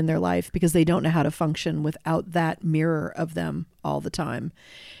a woman in their life because they don't know how to function without that mirror of them all the time.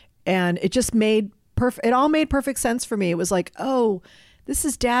 And it just it all made perfect sense for me. It was like, oh, this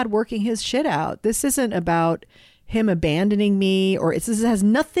is dad working his shit out. This isn't about him abandoning me, or this has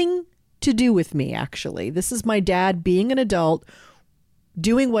nothing to do with me, actually. This is my dad being an adult,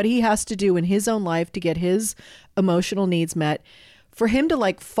 doing what he has to do in his own life to get his emotional needs met. For him to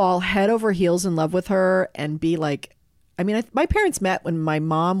like fall head over heels in love with her and be like, I mean, my parents met when my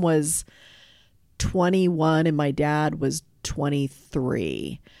mom was 21 and my dad was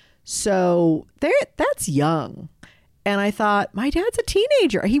 23. So that's young. And I thought, my dad's a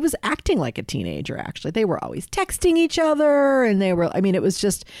teenager. He was acting like a teenager, actually. They were always texting each other, and it was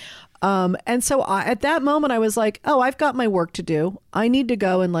just, and so at that moment I was like, oh, I've got my work to do. I need to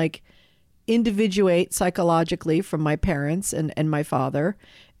go and like individuate psychologically from my parents and my father.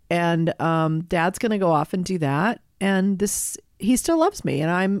 And Dad's going to go off and do that. And he still loves me,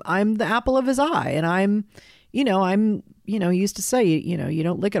 and I'm the apple of his eye, and I'm used to say, you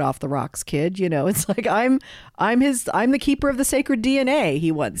don't lick it off the rocks, kid. It's like I'm the keeper of the sacred DNA,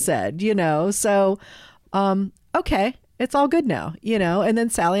 he once said, So, okay, it's all good now, And then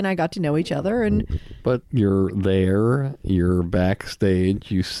Sally and I got to know each other, But you're there, you're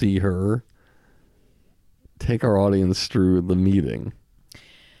backstage, you see her. Take our audience through the meeting.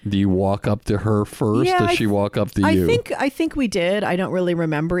 Do you walk up to her first? Yeah, Does she walk up to you? I think we did. I don't really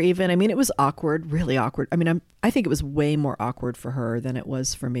remember even. I mean, it was awkward, really awkward. I mean, I think it was way more awkward for her than it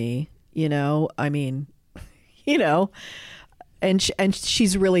was for me. I mean, and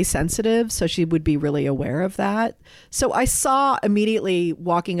she's really sensitive, so she would be really aware of that. So I saw immediately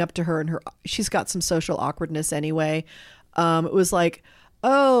walking up to her, and she's got some social awkwardness anyway. It was like,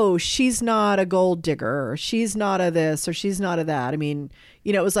 oh, she's not a gold digger, or she's not a this, or she's not a that. I mean,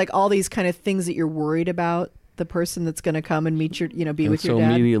 it was like all these kind of things that you're worried about the person that's going to come and meet be with your dad. So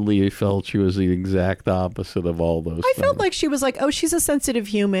immediately you felt she was the exact opposite of all those things. I felt like she was like, oh, she's a sensitive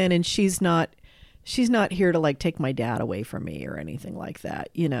human, and she's not here to like take my dad away from me or anything like that,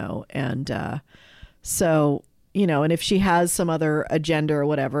 and so, and if she has some other agenda or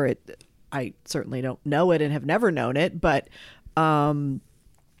whatever, I certainly don't know it and have never known it, but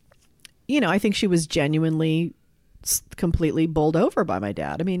I think she was genuinely completely bowled over by my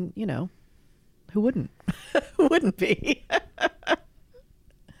dad. I mean, who wouldn't? Who wouldn't be?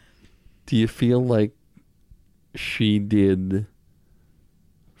 Do you feel like she did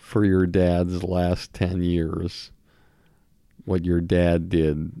for your dad's last 10 years what your dad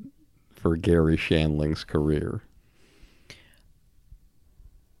did for Garry Shandling's career?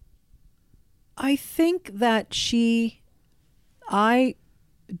 I think that I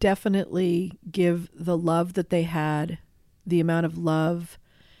definitely give the love that they had, the amount of love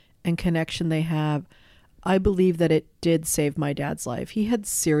and connection they have. I believe that it did save my dad's life. He had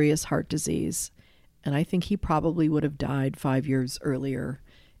serious heart disease, and I think he probably would have died 5 years earlier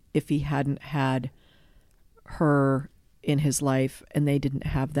if he hadn't had her in his life and they didn't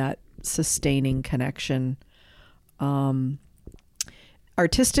have that sustaining connection.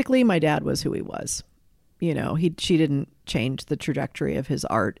 Artistically, my dad was who he was. She didn't change the trajectory of his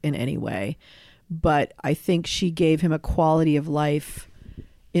art in any way, but I think she gave him a quality of life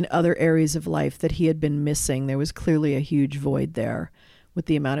in other areas of life that he had been missing. There was clearly a huge void there with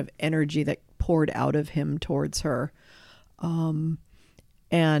the amount of energy that poured out of him towards her. And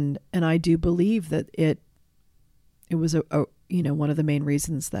I do believe that it was one of the main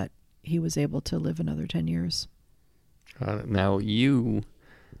reasons that he was able to live another 10 years. Now you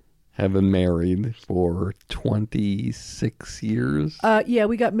have been married for 26 years. Yeah,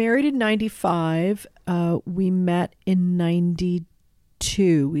 we got married in 95. We met in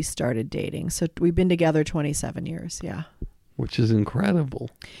 92. We started dating. So we've been together 27 years. Yeah. Which is incredible.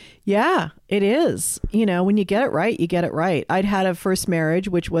 Yeah, it is. When you get it right, you get it right. I'd had a first marriage,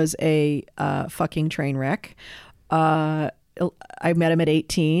 which was a fucking train wreck. I met him at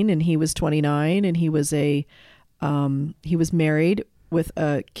 18 and he was 29, and he was married with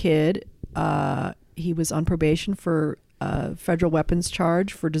a kid. He was on probation for federal weapons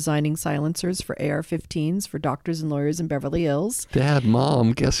charge for designing silencers for AR-15s for doctors and lawyers in Beverly Hills. Dad,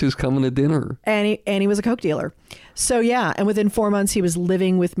 Mom, guess who's coming to dinner? And he was a coke dealer. So yeah, and within 4 months he was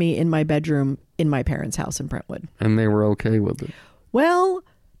living with me in my bedroom in my parents' house in Brentwood. And they were okay with it? Well,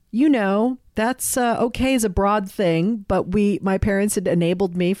 that's okay is a broad thing, but my parents had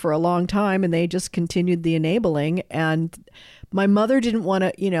enabled me for a long time, and they just continued the enabling. And my mother didn't want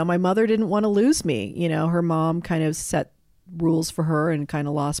to lose me. Her mom kind of set rules for her and kind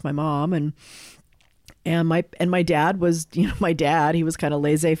of lost my mom. And my dad was, my dad, he was kind of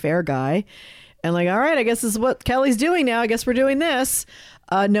laissez-faire guy. And like, all right, I guess this is what Kelly's doing now. I guess we're doing this.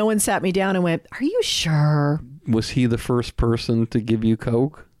 No one sat me down and went, are you sure? Was he the first person to give you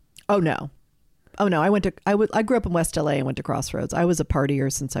coke? Oh no. I grew up in West LA and went to Crossroads. I was a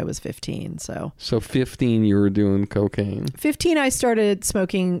partier since I was 15. So 15, you were doing cocaine. 15, I started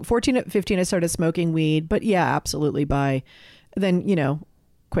smoking. 14 at 15, I started smoking weed. But yeah, absolutely. By then,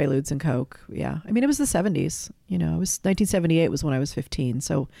 Quaaludes and coke. Yeah. I mean, it was the 70s. It was 1978 was when I was 15.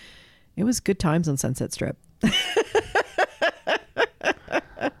 So it was good times on Sunset Strip.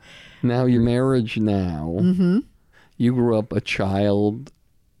 Now, your marriage now, mm-hmm. You grew up a child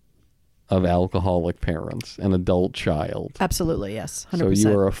of alcoholic parents, an adult child. Absolutely, yes, 100%. So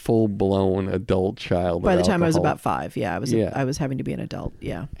you were a full-blown adult child. By the time I was about 5, yeah, I was having to be an adult,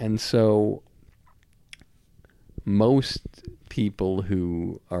 yeah. And so most people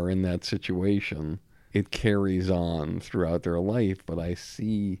who are in that situation, it carries on throughout their life, but I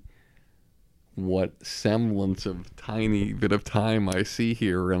see what semblance of tiny bit of time I see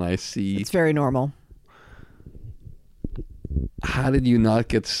here, and I see... It's very normal. How did you not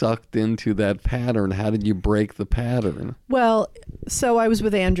get sucked into that pattern? How did you break the pattern? Well, so I was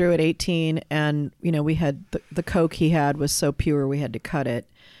with Andrew at 18, and, we had the Coke he had was so pure we had to cut it,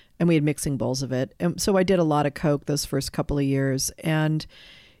 and we had mixing bowls of it. And so I did a lot of Coke those first couple of years, and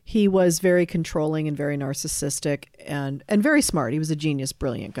he was very controlling and very narcissistic and very smart. He was a genius,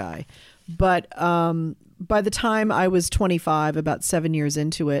 brilliant guy. But by the time I was 25, about 7 years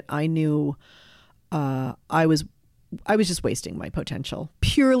into it, I knew I was just wasting my potential,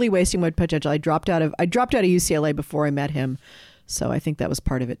 purely wasting my potential. I dropped out of UCLA before I met him. So I think that was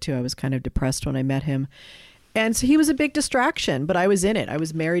part of it too. I was kind of depressed when I met him. And so he was a big distraction, but I was in it. I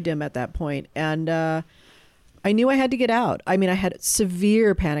was married to him at that point. And I knew I had to get out. I mean, I had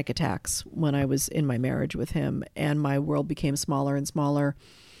severe panic attacks when I was in my marriage with him, and my world became smaller and smaller.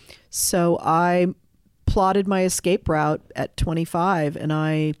 So I plotted my escape route at 25, and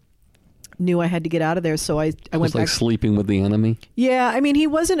I knew I had to get out of there. So I went back. Sleeping with the enemy? Yeah. I mean, he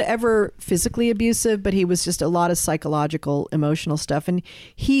wasn't ever physically abusive, but he was just a lot of psychological, emotional stuff. And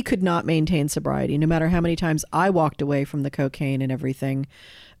he could not maintain sobriety, no matter how many times I walked away from the cocaine and everything.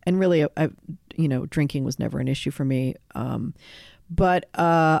 And really, drinking was never an issue for me. But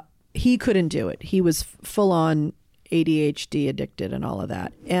he couldn't do it. He was full on ADHD addicted and all of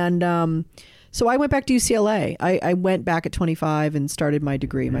that. And so I went back to UCLA. I went back at 25 and started my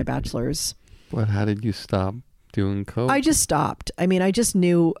degree, my bachelor's. But how did you stop doing coke? I just stopped. I mean, I just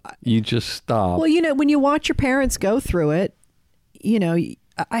knew. You just stopped. Well, when you watch your parents go through it,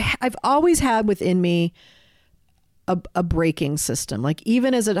 I've always had within me a braking system. Like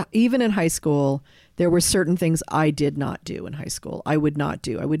even in high school, there were certain things I did not do in high school. I would not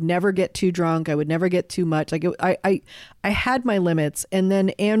do. I would never get too drunk. I would never get too much. Like I had my limits, and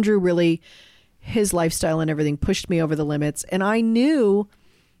then Andrew really, his lifestyle and everything pushed me over the limits. And I knew,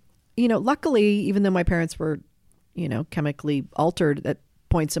 luckily, even though my parents were, chemically altered at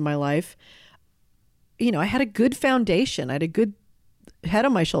points in my life, I had a good foundation. I had a good head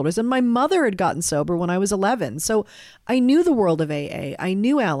on my shoulders, and my mother had gotten sober when I was 11. So I knew the world of AA. I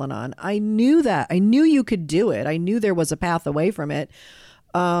knew Al-Anon. I knew that. I knew you could do it. I knew there was a path away from it.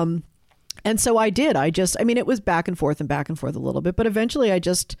 And so I did. It was back and forth a little bit, but eventually I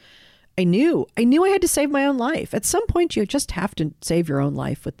knew I had to save my own life. At some point, you just have to save your own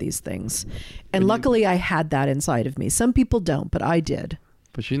life with these things. And luckily I had that inside of me. Some people don't, but I did.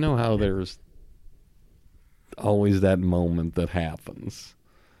 But you know how there's always that moment that happens.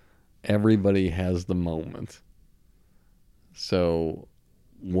 Everybody has the moment. So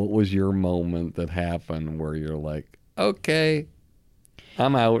what was your moment that happened where you're like, okay,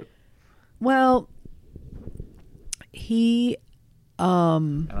 I'm out? Well, he...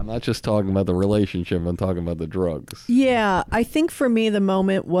 I'm not just talking about the relationship, I'm talking about the drugs. Yeah, I think for me the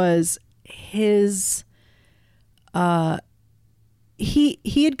moment was his...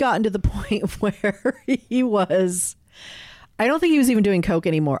 He had gotten to the point where he was... I don't think he was even doing coke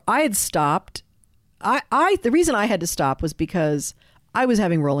anymore. I had stopped. The reason I had to stop was because I was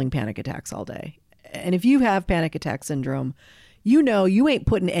having rolling panic attacks all day. And if you have panic attack syndrome, you ain't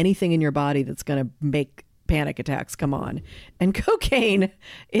putting anything in your body that's going to make panic attacks come on. And cocaine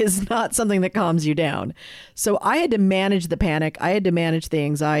is not something that calms you down. So I had to manage the panic. I had to manage the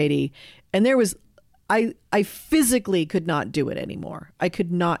anxiety. And I physically could not do it anymore. I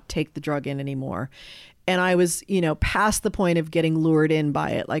could not take the drug in anymore. And I was, past the point of getting lured in by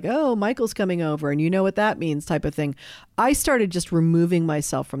it. Like, oh, Michael's coming over and you know what that means type of thing. I started just removing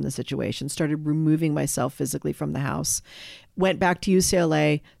myself from the situation, started removing myself physically from the house, went back to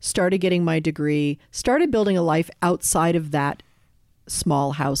UCLA, started getting my degree, started building a life outside of that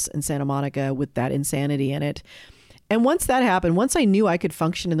small house in Santa Monica with that insanity in it. And once that happened, once I knew I could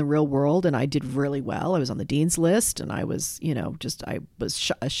function in the real world and I did really well, I was on the dean's list and I was, I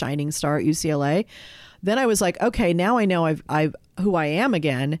was a shining star at UCLA. Then I was like, okay, now I know I've who I am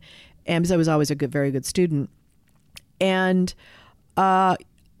again. And because I was always a very good student. And,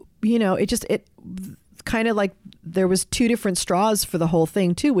 it kind of like there was two different straws for the whole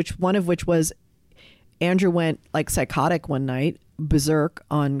thing too, one of which was Andrew went like psychotic one night, berserk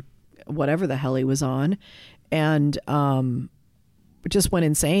on whatever the hell he was on. And just went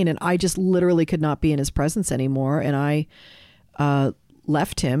insane. And I just literally could not be in his presence anymore. And I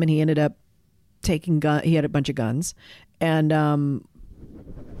left him and he ended up he had a bunch of guns and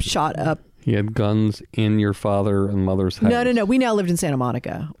shot up. He had guns in your father and mother's house? No. We now lived in Santa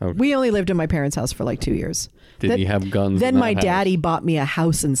Monica. Okay. We only lived in my parents' house for like 2 years. Did he have guns Then in my that daddy house? bought me a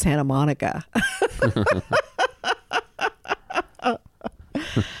house in Santa Monica.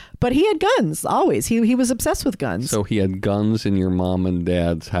 But he had guns, always. He was obsessed with guns. So he had guns in your mom and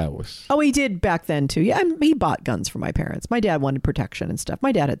dad's house? Oh, he did back then, too. Yeah, he bought guns for my parents. My dad wanted protection and stuff.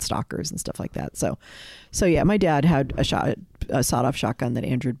 My dad had stalkers and stuff like that. So yeah, my dad had a sawed-off shotgun that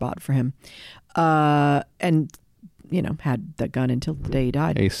Andrew had bought for him. And, had the gun until the day he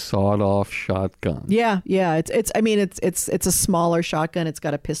died. A sawed-off shotgun. Yeah. It's a smaller shotgun. It's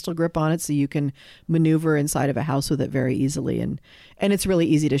got a pistol grip on it, so you can maneuver inside of a house with it very easily, and it's really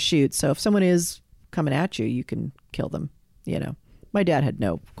easy to shoot. So if someone is coming at you, you can kill them. My dad had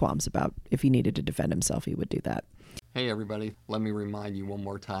no qualms about if he needed to defend himself, he would do that. Hey everybody, let me remind you one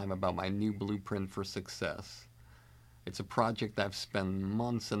more time about my new Blueprint for Success. It's a project I've spent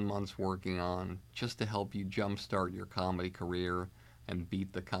months and months working on just to help you jumpstart your comedy career and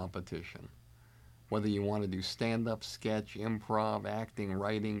beat the competition. Whether you want to do stand-up, sketch, improv, acting,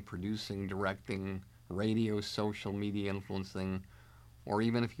 writing, producing, directing, radio, social media influencing, or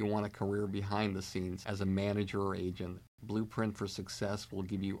even if you want a career behind the scenes as a manager or agent, Blueprint for Success will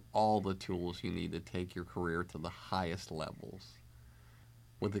give you all the tools you need to take your career to the highest levels.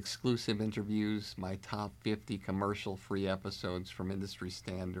 With exclusive interviews, my top 50 commercial-free episodes from Industry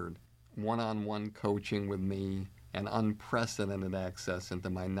Standard, one-on-one coaching with me, and unprecedented access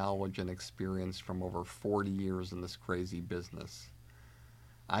into my knowledge and experience from over 40 years in this crazy business.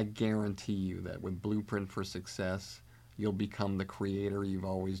 I guarantee you that with Blueprint for Success, you'll become the creator you've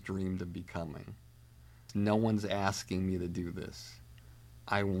always dreamed of becoming. No one's asking me to do this.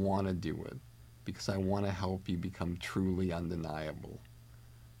 I want to do it because I want to help you become truly undeniable.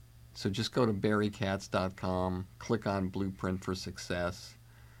 So just go to barrykatz.com, click on Blueprint for Success,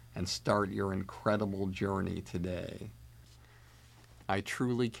 and start your incredible journey today. I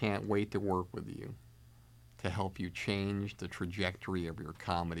truly can't wait to work with you to help you change the trajectory of your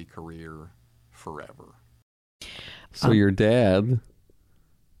comedy career forever. So your dad,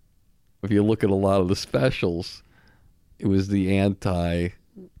 if you look at a lot of the specials, it was the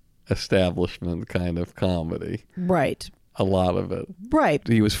anti-establishment kind of comedy. Right. A lot of it. Right.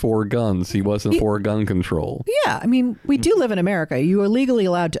 He was for guns. He wasn't for gun control. Yeah. We do live in America. You are legally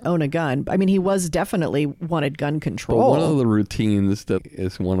allowed to own a gun. He was definitely wanted gun control. But one of the routines that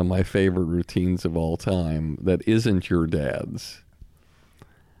is one of my favorite routines of all time that isn't your dad's.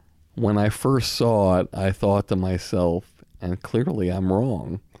 When I first saw it, I thought to myself, and clearly I'm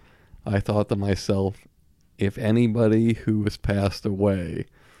wrong, I thought to myself, if anybody who has passed away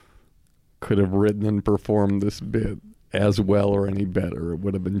could have written and performed this bit as well or any better, it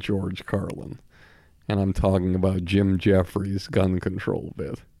would have been George Carlin. And I'm talking about Jim Jeffries' gun control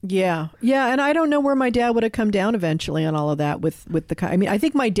bit. Yeah. And I don't know where my dad would have come down eventually on all of that with the, I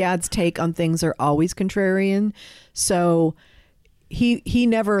think my dad's take on things are always contrarian. So he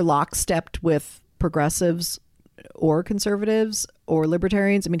never lockstepped with progressives or conservatives or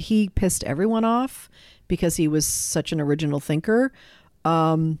libertarians. He pissed everyone off because he was such an original thinker.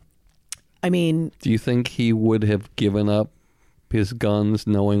 Do you think he would have given up his guns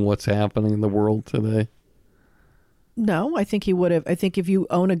knowing what's happening in the world today? No, I think he would have. I think if you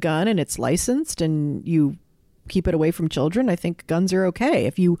own a gun and it's licensed and you keep it away from children, I think guns are okay.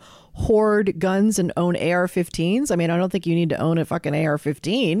 If you hoard guns and own AR-15s, I don't think you need to own a fucking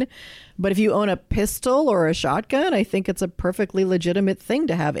AR-15. But if you own a pistol or a shotgun, I think it's a perfectly legitimate thing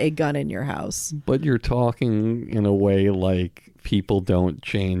to have a gun in your house. But you're talking in a way like people don't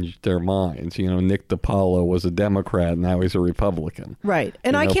change their minds. Nick DiPaolo was a Democrat, now he's a Republican. Right.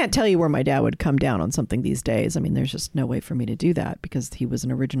 And I can't tell you where my dad would come down on something these days. There's just no way for me to do that because he was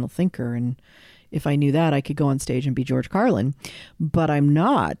an original thinker. And if I knew that, I could go on stage and be George Carlin, but I'm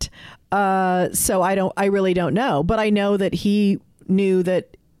not. So I really don't know. But I know that he knew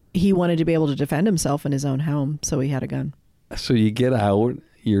that he wanted to be able to defend himself in his own home, so he had a gun. So you get out,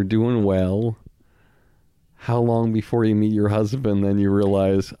 you're doing well. How long before you meet your husband, then you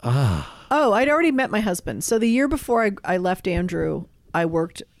realize, Oh, I'd already met my husband. So the year before I left Andrew, I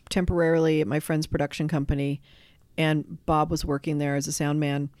worked temporarily at my friend's production company, and Bob was working there as a sound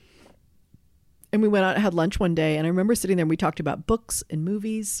man. And we went out and had lunch one day, and I remember sitting there and we talked about books and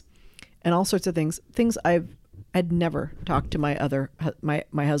movies and all sorts of things I'd never talked to my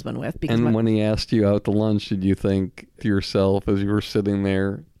husband with. Because when he asked you out to lunch, did you think to yourself as you were sitting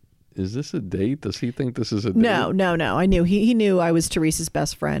there, is this a date? Does he think this is a date? No. I knew he knew I was Teresa's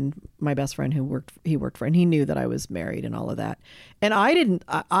best friend, my best friend who worked for, and he knew that I was married and all of that. And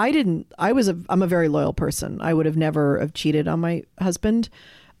I'm a very loyal person. I would have never have cheated on my husband.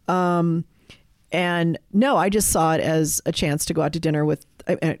 And no, I just saw it as a chance to go out to dinner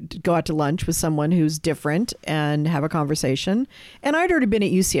go out to lunch with someone who's different and have a conversation. And I'd already been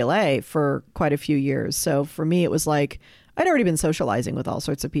at UCLA for quite a few years. So for me, it was like, I'd already been socializing with all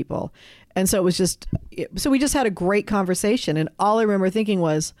sorts of people. And so we just had a great conversation. And all I remember thinking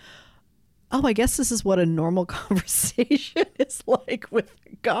was, oh, I guess this is what a normal conversation is like with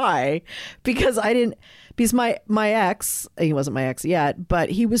a guy. Because my ex, he wasn't my ex yet, but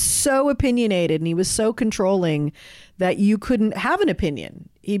he was so opinionated and he was so controlling that you couldn't have an opinion.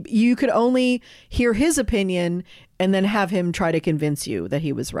 You could only hear his opinion and then have him try to convince you that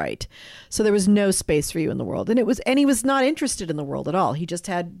he was right. So there was no space for you in the world. And he was not interested in the world at all. He just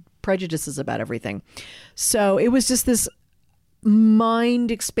had prejudices about everything. So it was just this mind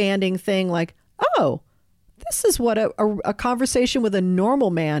expanding thing like, oh, this is what a conversation with a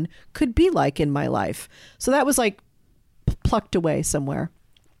normal man could be like in my life. So that was like plucked away somewhere.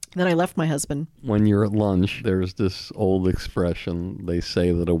 Then I left my husband. When you're at lunch, there's this old expression. They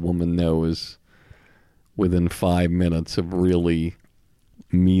say that a woman knows within 5 minutes of really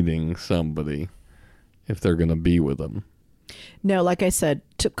meeting somebody if they're going to be with them. No, like I said,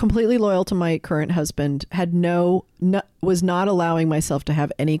 completely loyal to my current husband, was not allowing myself to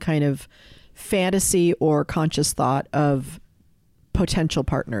have any kind of fantasy or conscious thought of potential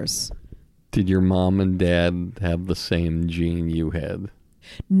partners. Did your mom and dad have the same gene you had?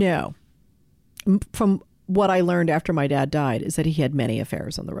 No. From what I learned after my dad died is that he had many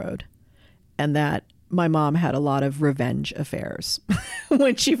affairs on the road, and that my mom had a lot of revenge affairs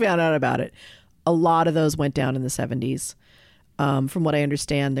when she found out about it. A lot of those went down in the 70s. From what I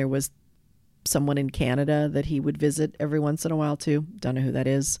understand, there was someone in Canada that he would visit every once in a while too. Don't know who that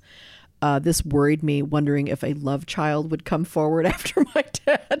is. This worried me, wondering if a love child would come forward after my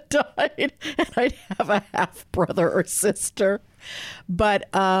dad died and I'd have a half brother or sister. But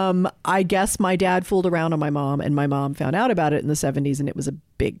I guess my dad fooled around on my mom, and my mom found out about it in the 70s, and it was a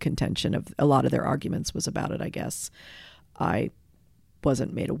big contention of a lot of their arguments was about it, I guess. I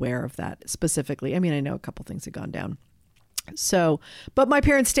wasn't made aware of that specifically. I mean, I know a couple things had gone down. So, but my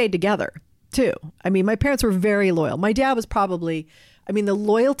parents stayed together too. I mean, my parents were very loyal. My dad was probably, the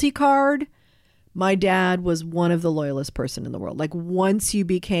loyalty card, my dad was one of the loyalest person in the world. Like once you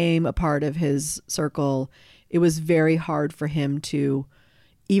became a part of his circle, it was very hard for him to,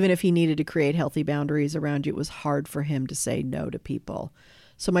 even if he needed to create healthy boundaries around you, it was hard for him to say no to people.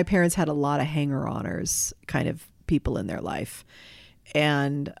 So my parents had a lot of hanger-oners kind of people in their life.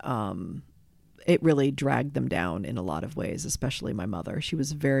 And it really dragged them down in a lot of ways, especially my mother. She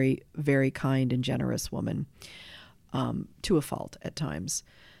was a very, very kind and generous woman, to a fault at times.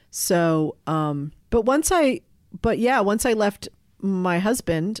 So, once I left my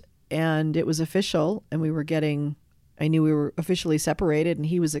husband and it was official and I knew we were officially separated and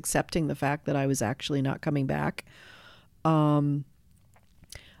he was accepting the fact that I was actually not coming back. About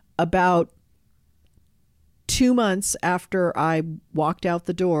 2 months after I walked out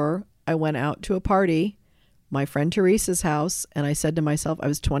the door, I went out to a party, my friend Teresa's house, and I said to myself, I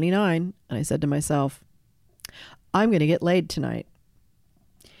was 29, and I said to myself, I'm going to get laid tonight.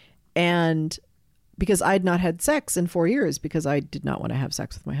 And because I'd not had sex in 4 years, because I did not want to have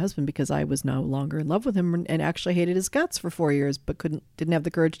sex with my husband, because I was no longer in love with him and actually hated his guts for 4 years, but didn't have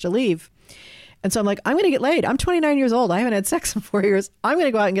the courage to leave. And so I'm like, I'm going to get laid. I'm 29 years old. I haven't had sex in 4 years. I'm going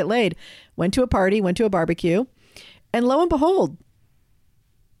to go out and get laid. Went to a party, went to a barbecue, and lo and behold,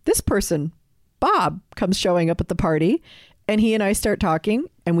 this person, Bob, comes showing up at the party, and he and I start talking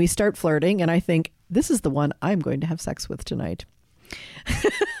and we start flirting. And I think, this is the one I'm going to have sex with tonight.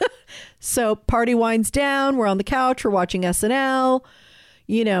 So party winds down. We're on the couch. We're watching SNL.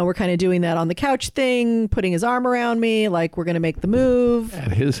 We're kind of doing that on the couch thing, putting his arm around me, like we're going to make the move.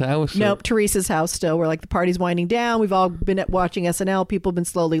 At his house? Nope, Teresa's house still. We're like, the party's winding down. We've all been watching SNL. People have been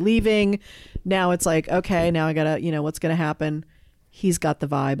slowly leaving. Now it's like, okay, now I got to, what's going to happen? He's got the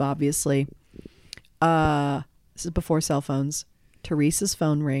vibe, obviously. This is before cell phones. Teresa's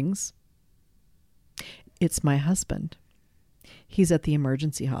phone rings. It's my husband. He's at the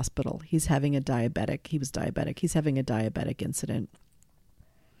emergency hospital. He was diabetic. He's having a diabetic incident.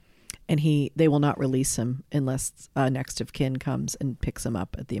 And they will not release him unless next of kin comes and picks him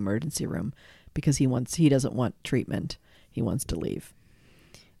up at the emergency room because he doesn't want treatment. He wants to leave.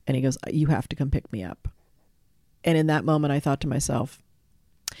 And he goes, you have to come pick me up. And in that moment, I thought to myself,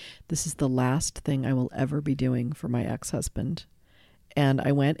 this is the last thing I will ever be doing for my ex-husband. And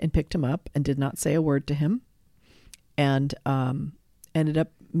I went and picked him up and did not say a word to him, and ended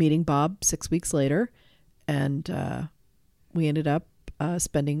up meeting Bob 6 weeks later. And we ended up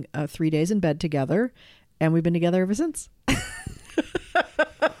spending 3 days in bed together, and we've been together ever since.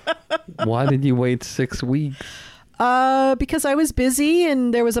 Why did you wait 6 weeks? Because I was busy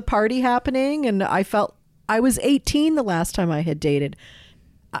and there was a party happening, and I felt I was 18 the last time I had dated.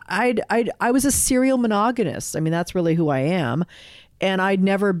 I was a serial monogamist. I mean, that's really who I am. And I'd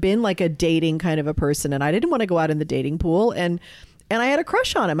never been like a dating kind of a person, and I didn't want to go out in the dating pool. And I had a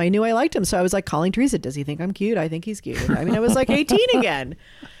crush on him. I knew I liked him. So I was like calling Teresa, does he think I'm cute? I think he's cute. I mean, I was like 18 again.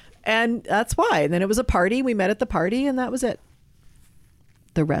 And that's why. And then it was a party. We met at the party, and that was it.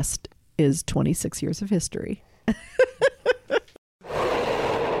 The rest is 26 years of history.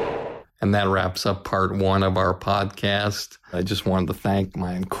 And that wraps up part 1 of our podcast. I just wanted to thank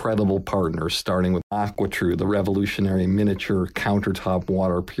my incredible partners, starting with AquaTrue, the revolutionary miniature countertop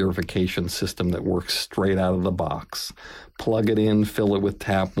water purification system that works straight out of the box. Plug it in, fill it with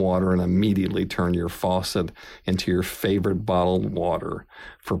tap water, and immediately turn your faucet into your favorite bottled water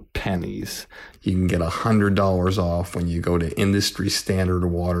for pennies. You can get $100 off when you go to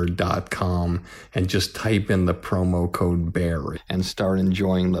industrystandardwater.com and just type in the promo code BARRY and start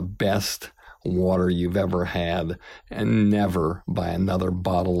enjoying the best water you've ever had, and never buy another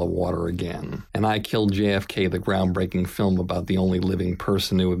bottle of water again. And I Killed JFK, the groundbreaking film about the only living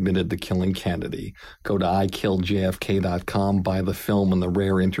person who admitted to killing Kennedy. Go to ikilledjfk.com, buy the film and the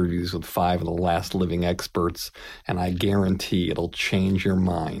rare interviews with 5 of the last living experts, and I guarantee it'll change your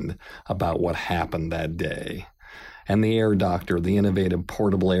mind about what happened that day. And the Air Doctor, the innovative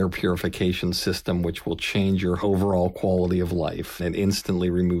portable air purification system which will change your overall quality of life. It instantly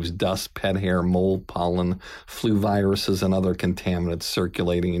removes dust, pet hair, mold, pollen, flu viruses, and other contaminants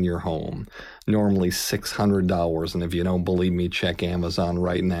circulating in your home. Normally $600, and if you don't believe me, check Amazon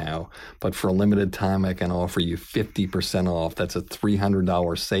right now. But for a limited time, I can offer you 50% off. That's a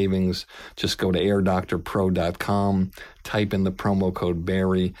 $300 savings. Just go to airdoctorpro.com, type in the promo code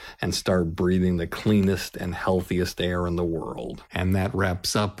BARRY, and start breathing the cleanest and healthiest air in the world. And that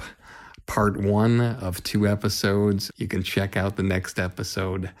wraps up part 1 of 2 episodes. You can check out the next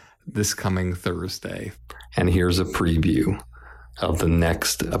episode this coming Thursday. And here's a preview of the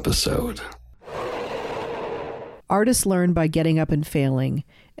next episode. Artists learn by getting up and failing,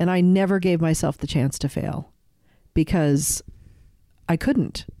 and I never gave myself the chance to fail because I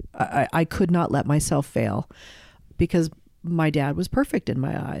couldn't. I could not let myself fail because my dad was perfect in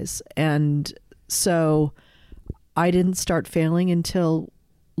my eyes. And so I didn't start failing until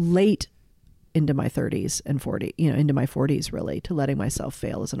late into my 30s and 40, into my 40s, really, to letting myself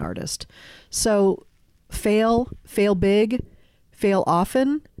fail as an artist. So fail big, fail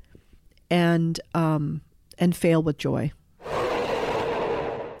often, and fail with joy.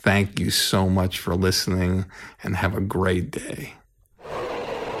 Thank you so much for listening, and have a great day.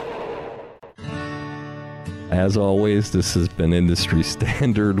 As always, this has been Industry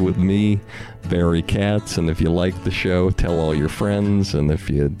Standard with me, Barry Katz. And if you like the show, tell all your friends. And if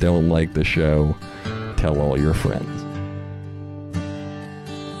you don't like the show, tell all your friends.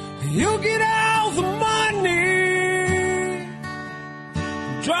 You get all the money,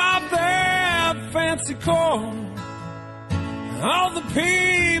 drive that fancy car. All the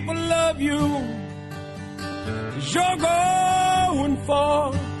people love you, 'cause you're going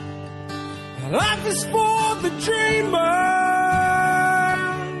far. Life is for the dreamers,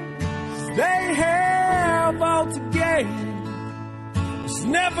 they have all to gain. It's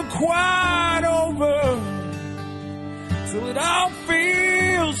never quite over till it all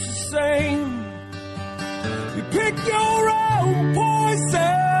feels the same. You pick your own poison,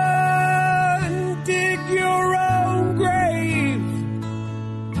 dig your own grave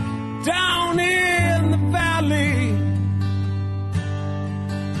down in the valley.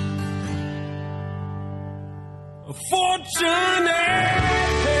 A fortunate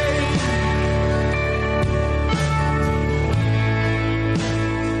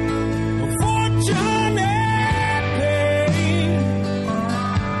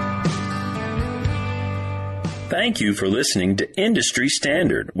Thank you for listening to Industry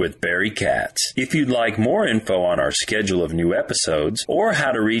Standard with Barry Katz. If you'd like more info on our schedule of new episodes or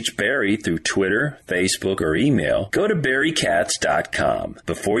how to reach Barry through Twitter, Facebook, or email, go to barrykatz.com.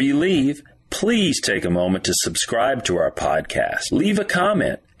 Before you leave, please take a moment to subscribe to our podcast, leave a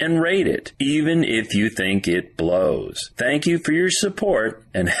comment, and rate it, even if you think it blows. Thank you for your support,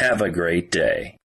 and have a great day.